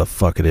or whatever the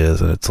fuck it is.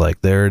 And it's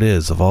like, there it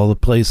is, of all the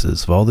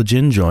places, of all the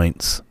gin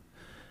joints.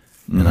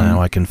 And now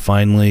I can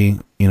finally,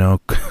 you know,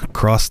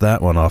 cross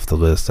that one off the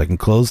list. I can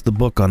close the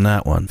book on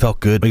that one. Felt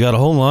good. We got a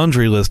whole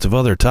laundry list of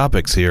other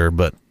topics here,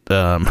 but...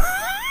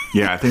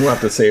 yeah, I think we'll have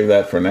to save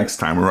that for next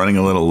time. We're running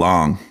a little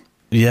long.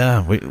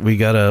 Yeah,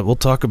 we'll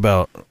talk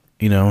about,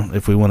 you know,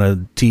 if we want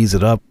to tease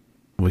it up,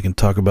 we can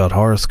talk about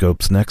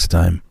horoscopes next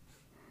time.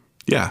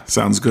 Yeah,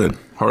 sounds good.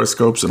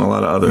 Horoscopes and a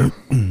lot of other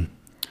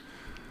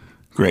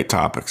great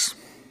topics.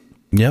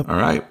 Yep. All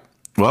right.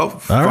 Well,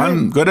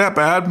 fun. Right. Good ep,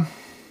 Ad.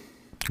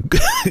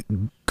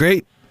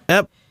 Great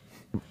ep,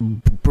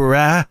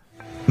 brah.